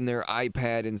engage in their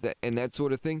iPad and that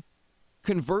sort of thing.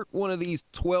 Convert one of these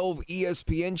 12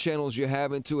 ESPN channels you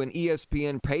have into an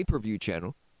ESPN pay-per-view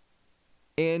channel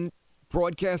and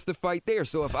broadcast the fight there.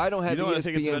 So if I don't have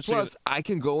ESPN Plus, I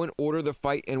can go and order the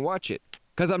fight and watch it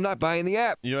because I'm not buying the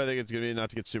app. You know what I think it's going to be, not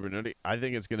to get super nerdy, I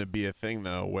think it's going to be a thing,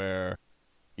 though, where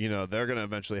they're going to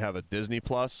eventually have a Disney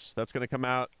Plus that's going to come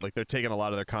out. Like, they're taking a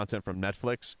lot of their content from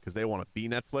Netflix because they want to be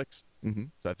Netflix. Mm-hmm.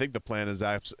 So I think the plan is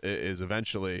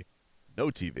eventually no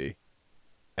TV.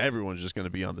 Everyone's just going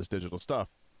to be on this digital stuff.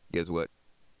 Guess what?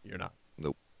 You're not.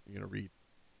 Nope. You're going to read.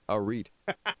 I'll read.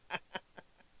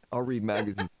 I'll read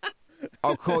magazines.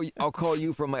 I'll call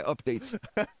you for my updates.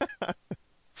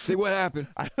 See what happened.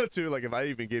 I know, too. Like, if I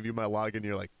even gave you my login,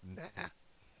 you're like, nah.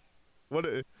 What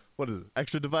is this?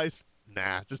 Extra device?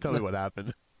 Nah. Just tell me what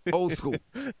happened. Old school.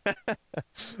 All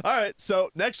right. So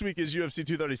next week is UFC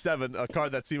 237, a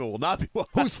card that Seema will not be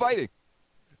watching. Who's fighting?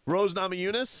 Rose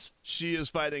Namajunas. She is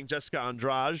fighting Jessica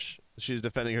Andrade. She's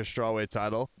defending her strawweight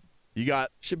title.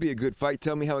 Should be a good fight.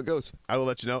 Tell me how it goes. I will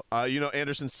let you know.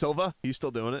 Anderson Silva. He's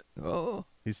still doing it. Oh.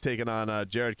 He's taking on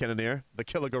Jared Cannonier, the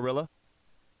Killer Gorilla.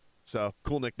 So,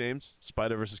 cool nicknames.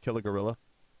 Spider versus Killer Gorilla.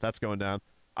 That's going down.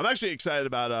 I'm actually excited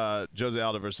about Jose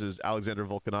Aldo versus Alexander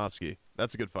Volkanovski.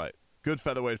 That's a good fight. Good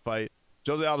featherweight fight.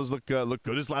 Jose Aldo's look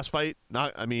good his last fight.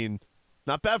 Not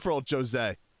bad for old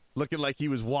Jose. Looking like he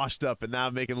was washed up and now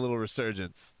making a little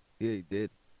resurgence. Yeah, he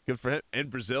did. Good for him. In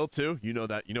Brazil, too. You know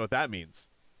what that means.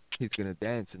 He's going to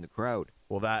dance in the crowd.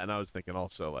 Well, that, and I was thinking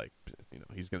also, like,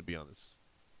 he's going to be on this,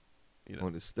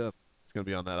 on his stuff. He's going to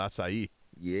be on that acai.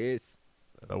 Yes.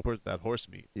 That horse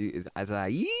meat.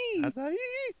 Acai. Acai.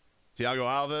 Thiago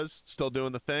Alves, still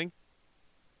doing the thing.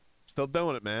 Still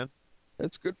doing it, man.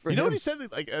 That's good for him. You know what he said?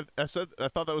 Like, I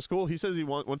thought that was cool. He says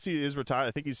once he is retired,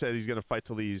 I think he said he's going to fight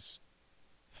till he's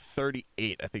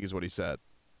 38, I think is what he said.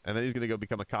 And then he's going to go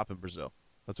become a cop in Brazil.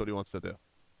 That's what he wants to do.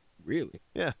 Really?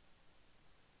 Yeah.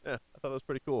 Yeah, I thought that was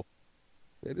pretty cool.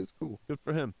 That is cool. Good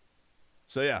for him.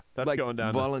 So, yeah, that's like going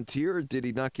down. Volunteer, or did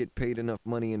he not get paid enough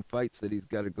money in fights that he's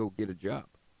got to go get a job?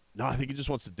 No, I think he just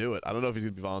wants to do it. I don't know if he's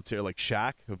going to be volunteer like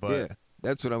Shaq, but yeah,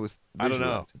 that's what I was I don't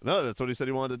know. No, that's what he said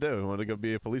he wanted to do. He wanted to go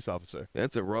be a police officer.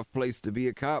 That's a rough place to be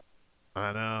a cop.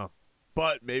 I know.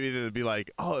 But maybe they'd be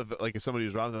like, if somebody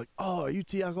was wrong, they're like, oh, are you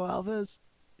Thiago Alves?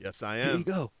 Yes, I am. There you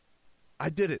go. I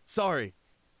did it. Sorry.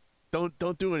 Don't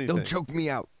do anything. Don't choke me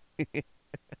out.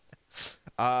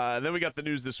 And then we got the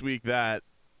news this week that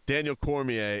Daniel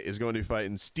Cormier is going to be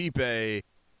fighting Stipe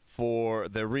for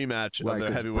their rematch of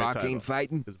their heavyweight title. Brock ain't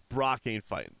fighting? Because Brock ain't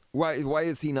fighting. Why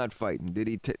is he not fighting? Did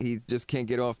he just can't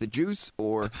get off the juice,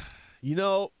 or?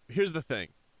 Here's the thing.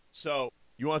 So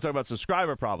you want to talk about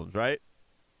subscriber problems, right?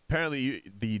 Apparently,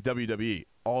 the WWE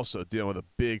also dealing with a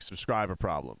big subscriber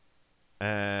problem.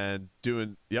 And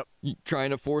trying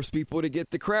to force people to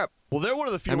get the crap. Well, they're one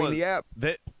of the few ones. The app.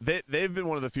 They've been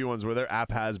one of the few ones where their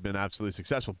app has been absolutely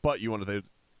successful. But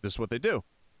this is what they do.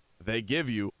 They give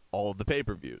you all of the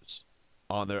pay-per-views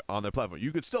on their platform.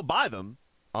 You could still buy them.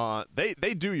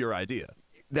 They do your idea.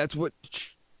 That's what.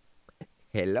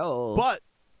 Hello. But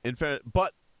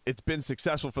it's been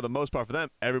successful for the most part for them.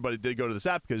 Everybody did go to this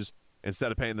app because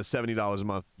instead of paying the $70 a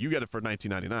month, you get it for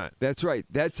 $19.99. That's right.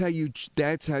 That's how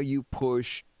you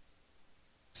push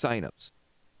signups.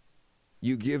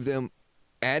 You give them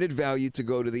added value to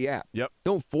go to the app. Yep.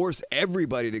 Don't force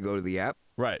everybody to go to the app.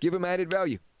 Right. Give them added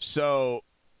value. So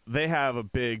they have a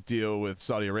big deal with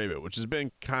Saudi Arabia, which has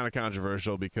been kind of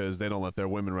controversial because they don't let their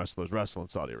women wrestlers wrestle in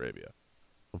Saudi Arabia.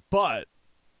 But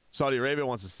Saudi Arabia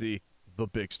wants to see the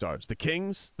big stars, the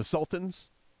kings, the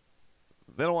sultans.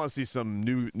 They don't want to see some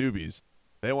newbies.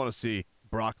 They want to see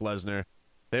Brock Lesnar.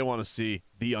 They want to see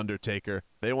The Undertaker.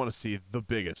 They want to see the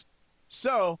biggest.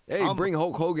 So, bring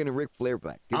Hulk Hogan and Ric Flair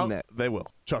back. Give them that. They will.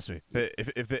 Trust me.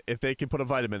 If they can put a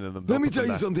vitamin in them. Let me tell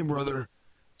you something, brother.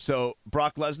 So,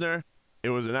 Brock Lesnar, it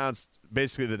was announced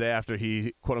basically the day after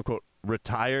he, quote-unquote,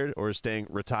 retired or is staying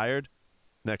retired.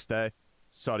 Next day,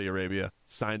 Saudi Arabia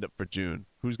signed up for June.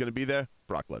 Who's going to be there?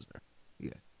 Brock Lesnar.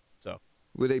 Yeah. So,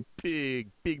 with a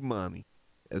big money.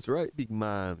 That's right. Big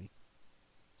money.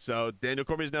 So, Daniel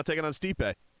Cormier is now taking on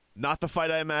Stipe. Not the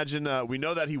fight I imagine. We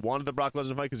know that he wanted the Brock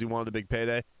Lesnar fight because he wanted the big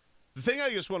payday. The thing I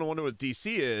just want to wonder with DC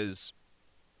is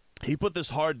he put this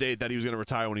hard date that he was going to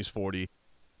retire when he's 40.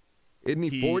 Isn't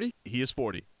he 40? He is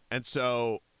 40. And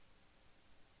so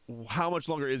how much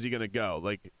longer is he going to go?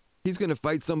 Like, He's going to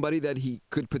fight somebody that he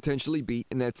could potentially beat,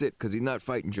 and that's it, because he's not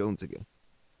fighting Jones again.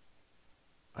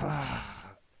 I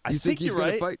You think he's you're going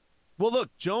right. to fight? Well,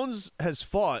 look, Jones has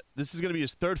fought. This is going to be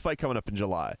his third fight coming up in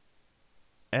July.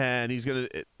 And he's going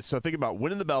to – so think about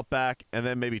winning the belt back and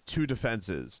then maybe 2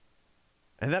 defenses.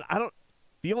 And then I don't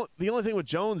 – the only thing with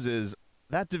Jones is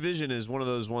that division is one of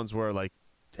those ones where, like,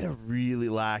 they're really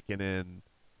lacking in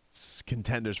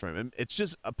contenders for him. And it's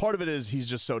just – a part of it is he's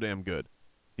just so damn good.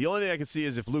 The only thing I can see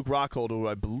is if Luke Rockhold, who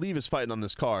I believe is fighting on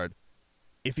this card,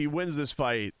 if he wins this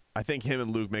fight, I think him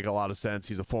and Luke make a lot of sense.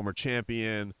 He's a former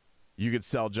champion. You could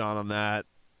sell John on that.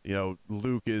 You know,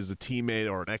 Luke is a teammate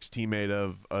or an ex-teammate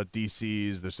of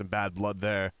DC's. There's some bad blood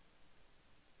there.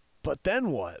 But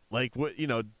then what? Like, what? You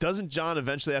know, doesn't John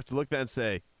eventually have to look at that and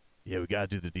say, yeah, we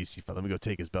got to do the DC fight. Let me go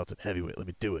take his belt at heavyweight. Let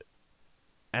me do it.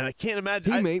 And I can't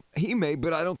imagine. He may,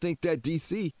 but I don't think that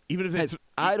DC Even if has,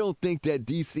 I don't think that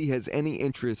DC has any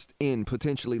interest in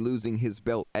potentially losing his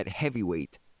belt at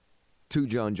heavyweight to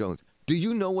John Jones. Do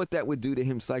you know what that would do to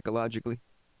him psychologically?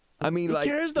 I mean, Who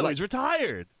cares, though? like, He's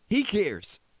retired. he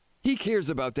cares. He cares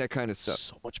about that kind of stuff.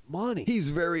 So much money. He's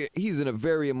a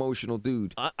very emotional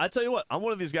dude. I tell you what, I'm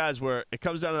one of these guys where it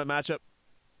comes down to that matchup.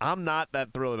 I'm not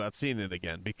that thrilled about seeing it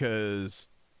again because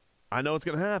I know it's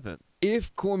going to happen.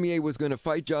 If Cormier was going to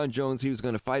fight John Jones, he was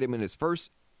going to fight him in his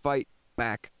first fight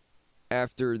back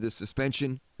after the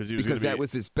suspension because that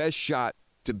was his best shot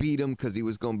to beat him because he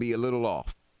was going to be a little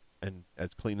off. And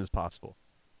as clean as possible.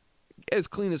 As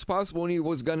clean as possible, and he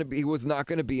was not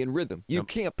going to be in rhythm. You Yep.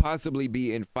 can't possibly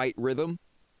be in fight rhythm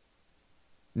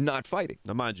not fighting.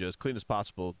 Now, mind you, as clean as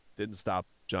possible didn't stop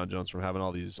John Jones from having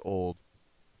all these old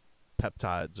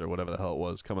peptides or whatever the hell it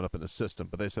was coming up in his system.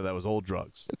 But they said that was old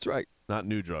drugs, That's right. not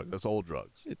new drugs. That's old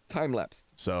drugs. It time-lapsed.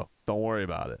 So don't worry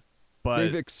about it. But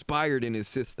They've expired in his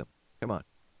system. Come on.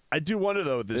 I do wonder,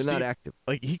 though, They're not active.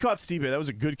 Like, he caught Stipe. That was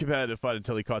a good competitive fight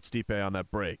until he caught Stipe on that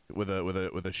break with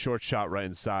a short shot right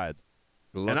inside.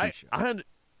 Lucky shot.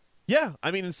 Yeah,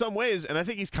 I mean, in some ways, and I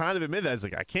think he's kind of admitted that. He's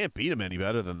like, I can't beat him any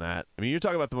better than that. I mean, you're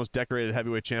talking about the most decorated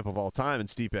heavyweight champ of all time in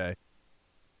Stipe.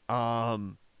 I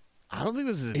don't think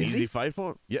this is an easy fight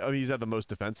for him. Yeah, I mean, he's had the most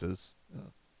defenses.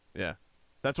 Oh. Yeah.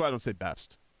 That's why I don't say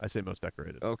best. I say most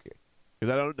decorated. Okay.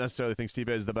 Because I don't necessarily think Stipe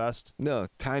is the best. No,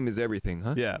 time is everything,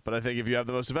 huh? Yeah, but I think if you have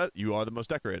the most defense, you are the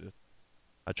most decorated.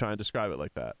 I try and describe it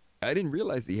like that. I didn't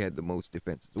realize he had the most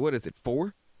defenses. What is it,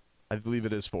 4? I believe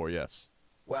it is 4, yes.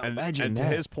 Wow, And imagine to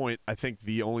that. his point, I think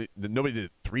nobody did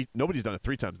it 3. Nobody's done it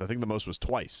 3 times. I think the most was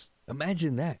twice.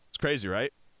 Imagine that. It's crazy,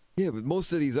 right? Yeah, but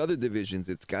most of these other divisions,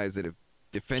 it's guys that have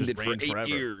defended for reigned 8 forever.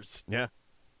 years. Yeah.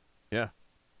 Yeah.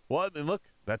 Well, and look,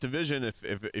 that division,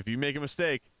 if you make a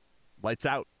mistake, lights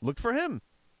out. Look for him.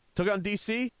 Took on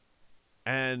DC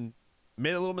and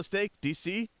made a little mistake.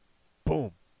 DC,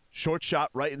 boom. Short shot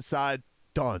right inside.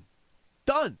 Done.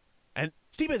 And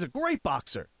Stipe is a great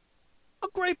boxer. A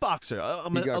great boxer.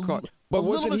 He got caught. But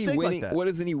wasn't he winning?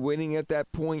 Wasn't he winning at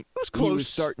that point? It was close. He was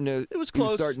starting to. It was He was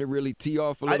close. starting to really tee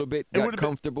off a little bit. it Got would've been-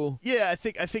 comfortable. Yeah, I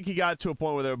think he got to a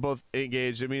point where they were both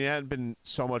engaged. I mean, it hadn't been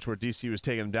so much where DC was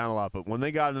taking him down a lot, but when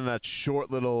they got in that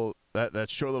short little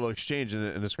exchange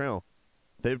in the scramble,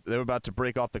 they were about to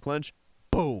break off the clinch.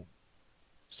 Boom.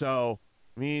 So,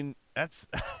 I mean, that's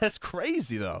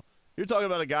crazy though. You're talking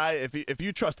about a guy. If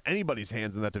you trust anybody's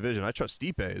hands in that division, I trust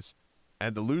Stipe's,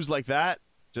 and to lose like that,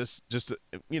 just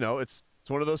it's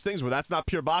one of those things where that's not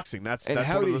pure boxing. That's one of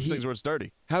those things where it's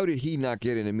dirty. How did he not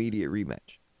get an immediate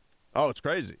rematch? Oh, it's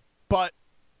crazy. But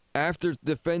After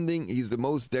defending, he's the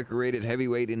most decorated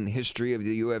heavyweight in the history of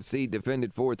the UFC.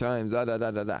 Defended 4 times.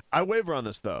 I waver on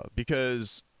this though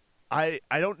because I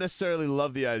don't necessarily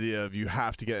love the idea of you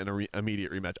have to get an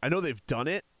immediate rematch. I know they've done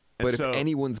it, and But so if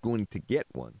anyone's going to get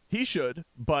one, he should.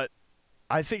 But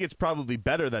I think it's probably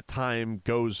better that time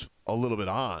goes a little bit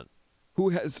on.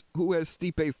 who has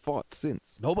Stipe fought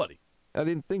since? Nobody. I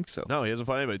didn't think so. No, he hasn't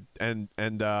fought anybody. And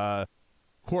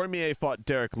Cormier fought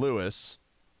Derek Lewis,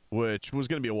 which was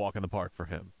going to be a walk in the park for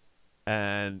him.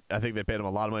 And I think they paid him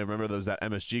a lot of money. Remember, there was that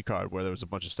MSG card where there was a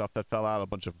bunch of stuff that fell out, a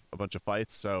bunch of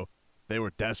fights. So they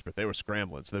were desperate. They were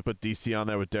scrambling. So they put DC on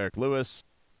there with Derek Lewis,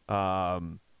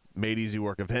 made easy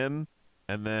work of him,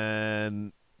 and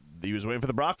then he was waiting for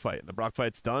the Brock fight. And the Brock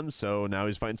fight's done, so now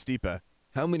he's fighting Stipe.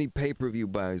 How many pay-per-view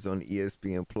buys on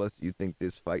ESPN Plus do you think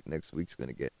this fight next week's going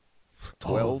to get?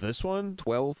 12? Oh, this one?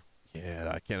 12? Yeah,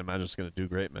 I can't imagine it's going to do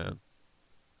great, man.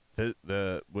 With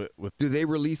Do they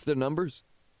release the numbers?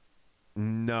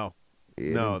 no. I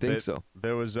No, don't think so.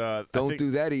 There was Don't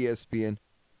do that, ESPN.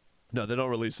 No, they don't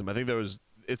release them. I think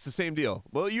it's the same deal.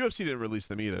 Well, UFC didn't release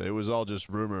them either. It was all just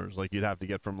rumors like you'd have to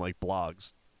get from like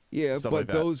blogs. Yeah, Stuff but like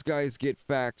that. those guys get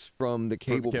facts from the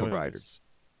cable cable providers.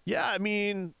 Yeah, I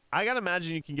mean, I gotta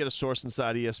imagine you can get a source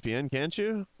inside ESPN, can't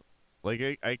you?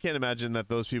 Like, I can't imagine that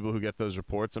those people who get those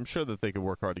reports, I'm sure that they could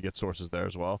work hard to get sources there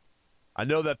as well. I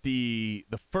know that the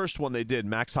first one they did,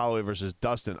 Max Holloway versus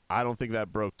Dustin, I don't think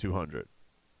that broke 200.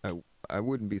 I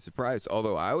wouldn't be surprised,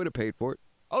 although I would have paid for it.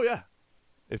 Oh, yeah,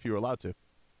 if you were allowed to.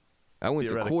 I went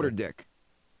to quarter deck.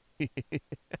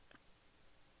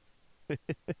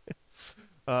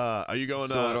 Are you going?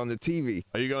 Saw it on the TV.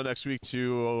 Are you going next week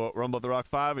to Rumble at the Rock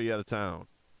 5, or are you out of town?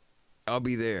 I'll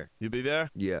be there. You'll be there?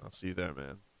 Yeah. I'll see you there,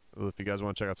 man. Well, if you guys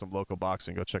want to check out some local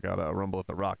boxing, go check out Rumble at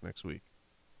the Rock next week.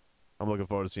 I'm looking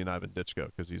forward to seeing Ivan Ditchko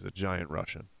because he's a giant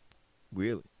Russian.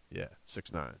 Really? Yeah,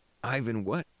 6'9". Ivan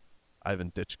what?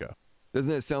 Ivan Ditchko.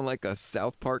 Doesn't that sound like a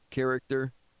South Park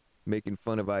character making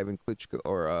fun of Ivan Klitschko?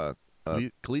 Or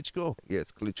Klitschko?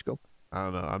 Yes, Klitschko. I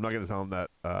don't know. I'm not gonna tell him that.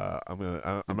 I'm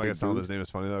not gonna tell him his name is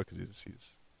funny though because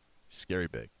he's scary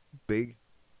big. Big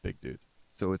dude.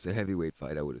 So it's a heavyweight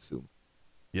fight, I would assume.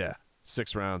 Yeah,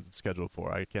 6 rounds. It's scheduled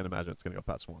for. I can't imagine it's gonna go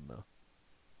past 1 though.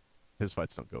 His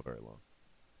fights don't go very long.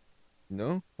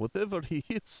 No? Whatever he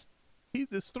hits, he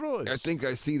destroys. I think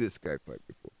I see this guy fight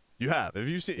before. You have. Have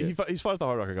you seen? Yeah. He's fought at the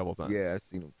Hard Rock a couple of times. Yeah, I've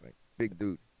seen him fight. Big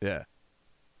dude. Yeah.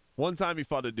 One time he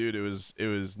fought a dude. It was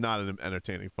not an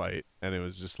entertaining fight, and it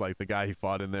was just like the guy he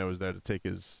fought in there was there to take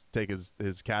his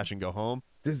cash and go home.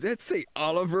 Does that say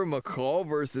Oliver McCall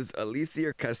versus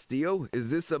Alicia Castillo?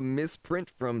 Is this a misprint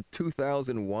from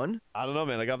 2001? I don't know,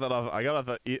 man. I got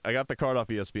the card off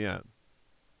ESPN.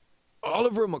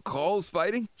 Oliver McCall's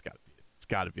fighting? It's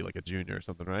got to be like a junior or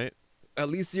something, right?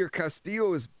 Alicia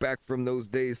Castillo is back from those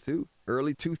days too,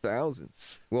 early 2000s.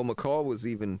 Well, McCall was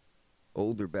even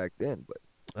older back then, but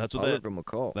that's what Oliver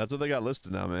McCall. That's what they got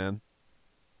listed now, man.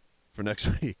 For next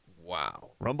week.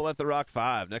 Wow. Rumble at the Rock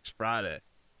 5 next Friday.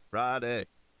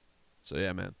 So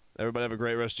yeah, man. Everybody have a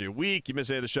great rest of your week. You miss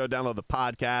any of the show, download the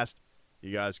podcast.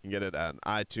 You guys can get it on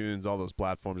iTunes, all those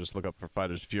platforms. Just look up for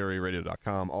Fighters Fury,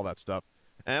 radio.com, all that stuff.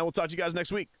 And we'll talk to you guys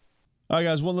next week. All right,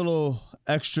 guys, one little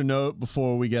extra note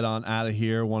before we get on out of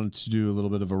here. Wanted to do a little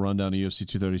bit of a rundown of UFC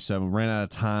 237. Ran out of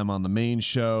time on the main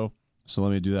show, so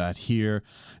let me do that here.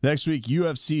 Next week,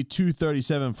 UFC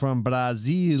 237 from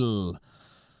Brazil.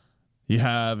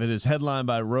 It is headlined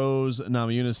by Rose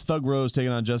Namajunas. Thug Rose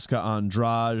taking on Jessica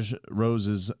Andrade. Rose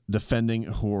is defending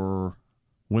her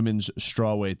women's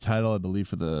strawweight title, I believe,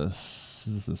 for the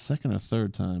second or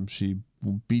third time. She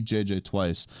beat JJ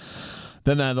twice.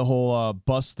 Then they had the whole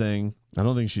bus thing. I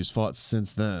don't think she's fought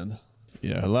since then.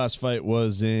 Yeah, her last fight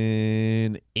was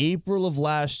in April of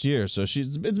last year. So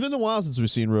it's been a while since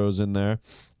we've seen Rose in there.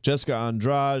 Jessica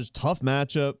Andrade, tough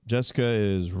matchup. Jessica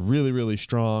is really, really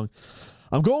strong.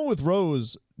 I'm going with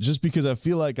Rose just because I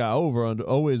feel like I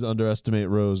always underestimate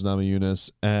Rose Namajunas.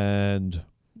 And,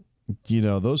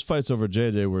 those fights over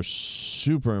JJ were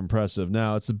super impressive.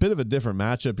 Now, it's a bit of a different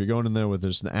matchup. You're going in there with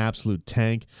just an absolute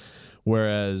tank,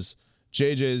 whereas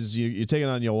JJ's, you're taking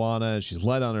on Joanna. She's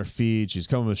light on her feet. She's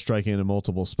coming with striking in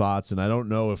multiple spots. And I don't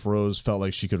know if Rose felt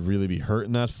like she could really be hurt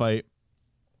in that fight.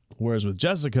 Whereas with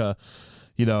Jessica,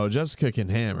 Jessica can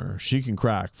hammer. She can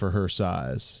crack for her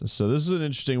size. So this is an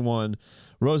interesting one.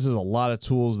 Rose has a lot of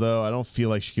tools, though. I don't feel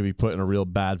like she could be put in a real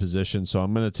bad position. So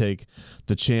I'm going to take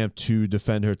the champ to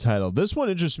defend her title. This one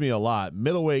interests me a lot.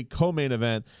 Middleweight co-main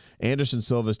event. Anderson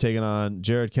Silva is taking on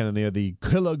Jared Cannonier. The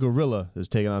Killer Gorilla is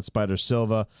taking on Spider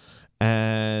Silva.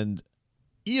 And,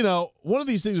 one of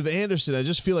these things with Anderson, I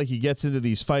just feel like he gets into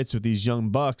these fights with these young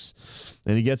bucks,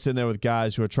 and he gets in there with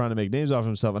guys who are trying to make names off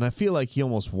himself, and I feel like he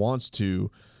almost wants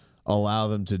to allow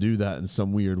them to do that in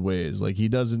some weird ways. Like, he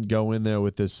doesn't go in there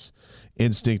with this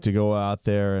instinct to go out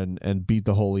there and beat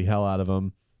the holy hell out of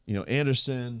them.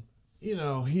 Anderson,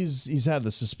 he's had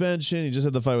the suspension. He just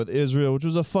had the fight with Israel, which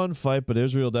was a fun fight, but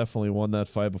Israel definitely won that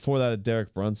fight. Before that, at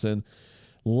Derek Brunson.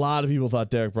 A lot of people thought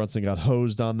Derek Brunson got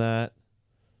hosed on that.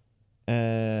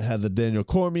 And had the Daniel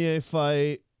Cormier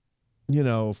fight.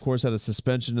 Of course, had a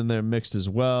suspension in there mixed as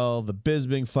well. The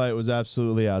Bisping fight was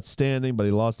absolutely outstanding, but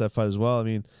he lost that fight as well. I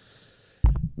mean,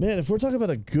 man, if we're talking about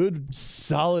a good,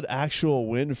 solid, actual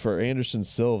win for Anderson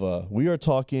Silva, we are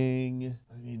talking,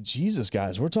 Jesus,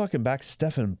 guys, we're talking back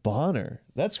Stephan Bonner.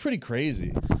 That's pretty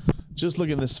crazy. Just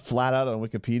looking this flat out on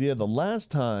Wikipedia, the last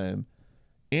time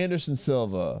Anderson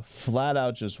Silva flat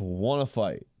out just won a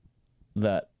fight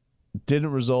that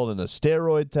didn't result in a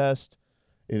steroid test.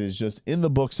 It is just in the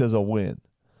books as a win.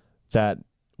 That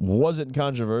wasn't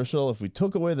controversial. If we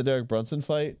took away the Derek Brunson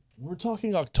fight, we're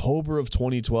talking October of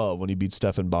 2012 when he beat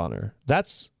Stephan Bonner.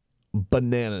 That's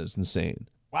bananas insane.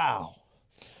 Wow.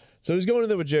 So he's going in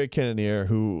there with Jared Cannonier,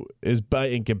 who is,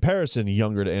 in comparison,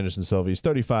 younger to Anderson Silva. He's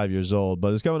 35 years old,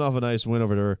 but is coming off a nice win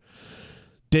over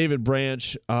David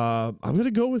Branch. I'm going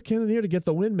to go with Cannonier to get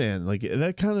the win, man. Like,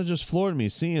 that kind of just floored me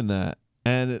seeing that.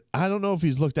 And I don't know if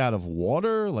he's looked out of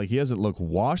water, like he hasn't looked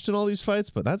washed in all these fights,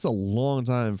 but that's a long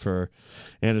time for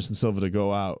Anderson Silva to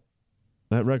go out.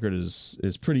 That record is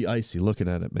pretty icy looking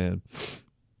at it, man.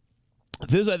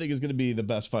 This, I think, is going to be the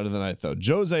best fight of the night, though.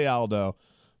 Jose Aldo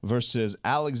versus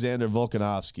Alexander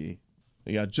Volkanovski.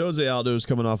 You got Jose Aldo, who's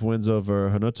coming off wins over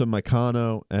Renato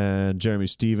Moicano and Jeremy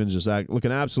Stevens, just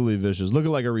looking absolutely vicious, looking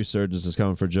like a resurgence is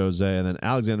coming for Jose. And then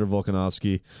Alexander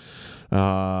Volkanovski,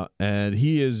 and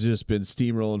he has just been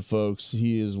steamrolling, folks.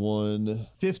 He has won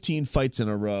 15 fights in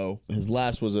a row. His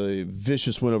last was a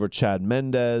vicious win over Chad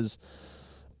Mendes.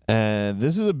 And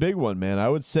this is a big one, man. I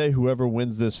would say whoever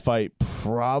wins this fight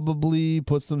probably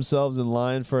puts themselves in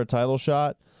line for a title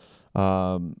shot.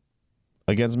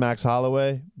 Against Max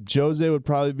Holloway, Jose would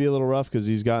probably be a little rough because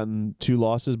he's gotten 2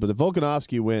 losses. But if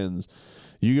Volkanovski wins,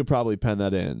 you could probably pen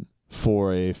that in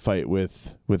for a fight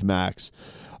with Max.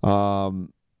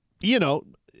 You know,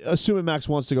 assuming Max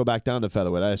wants to go back down to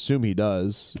featherweight, I assume he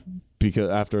does because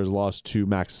after his loss to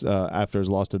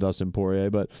Dustin Poirier.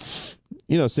 But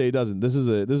you know, say he doesn't. This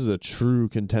is a true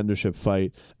contendership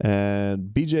fight, and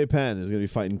BJ Penn is going to be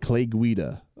fighting Clay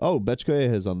Guida. Oh,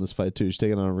 Betchkoya is on this fight too. She's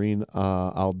taking on Irene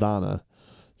Aldana.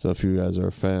 So if you guys are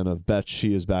a fan of Betch,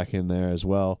 she is back in there as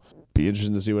well. Be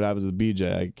interesting to see what happens with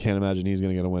BJ. I can't imagine he's going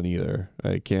to get a win either.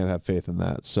 I can't have faith in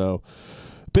that. So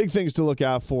big things to look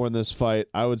out for in this fight.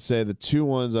 I would say the 2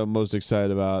 ones I'm most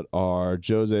excited about are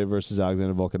Jose versus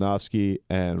Alexander Volkanovski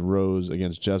and Rose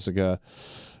against Jessica.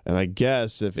 And I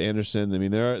guess if Anderson, I mean,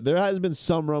 there has been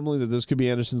some rumbling that this could be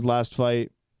Anderson's last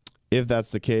fight. If that's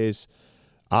the case,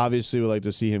 obviously we'd like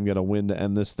to see him get a win to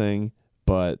end this thing.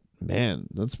 But, man,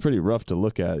 that's pretty rough to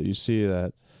look at. You see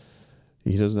that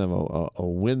he doesn't have a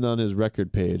win on his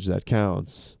record page that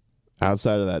counts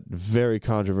outside of that very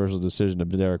controversial decision of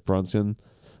Derek Brunson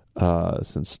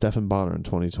since Stephan Bonner in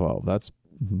 2012. That's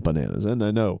bananas. And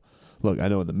I know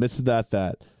in the midst of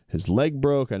that his leg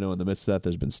broke. I know in the midst of that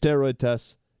there's been steroid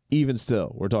tests. Even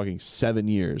still, we're talking 7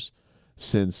 years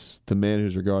since the man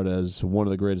who's regarded as one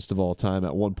of the greatest of all time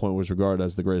at one point was regarded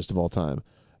as the greatest of all time.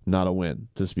 Not a win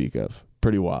to speak of.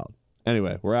 Pretty wild.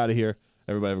 Anyway, we're out of here.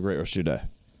 Everybody have a great rest of your day.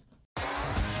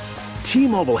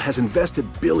 T-Mobile has invested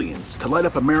billions to light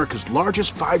up America's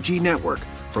largest 5G network,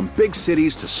 from big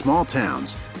cities to small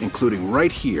towns, including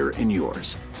right here in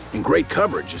yours. And great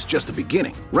coverage is just the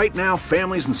beginning. Right now,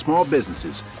 families and small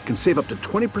businesses can save up to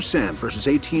 20% versus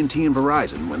AT&T and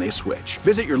Verizon when they switch.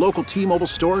 Visit your local T-Mobile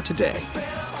store today.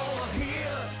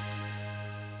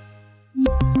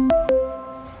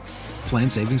 Plan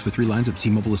savings with 3 lines of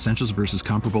T-Mobile Essentials versus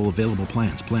comparable available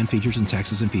plans. Plan features and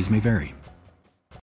taxes and fees may vary.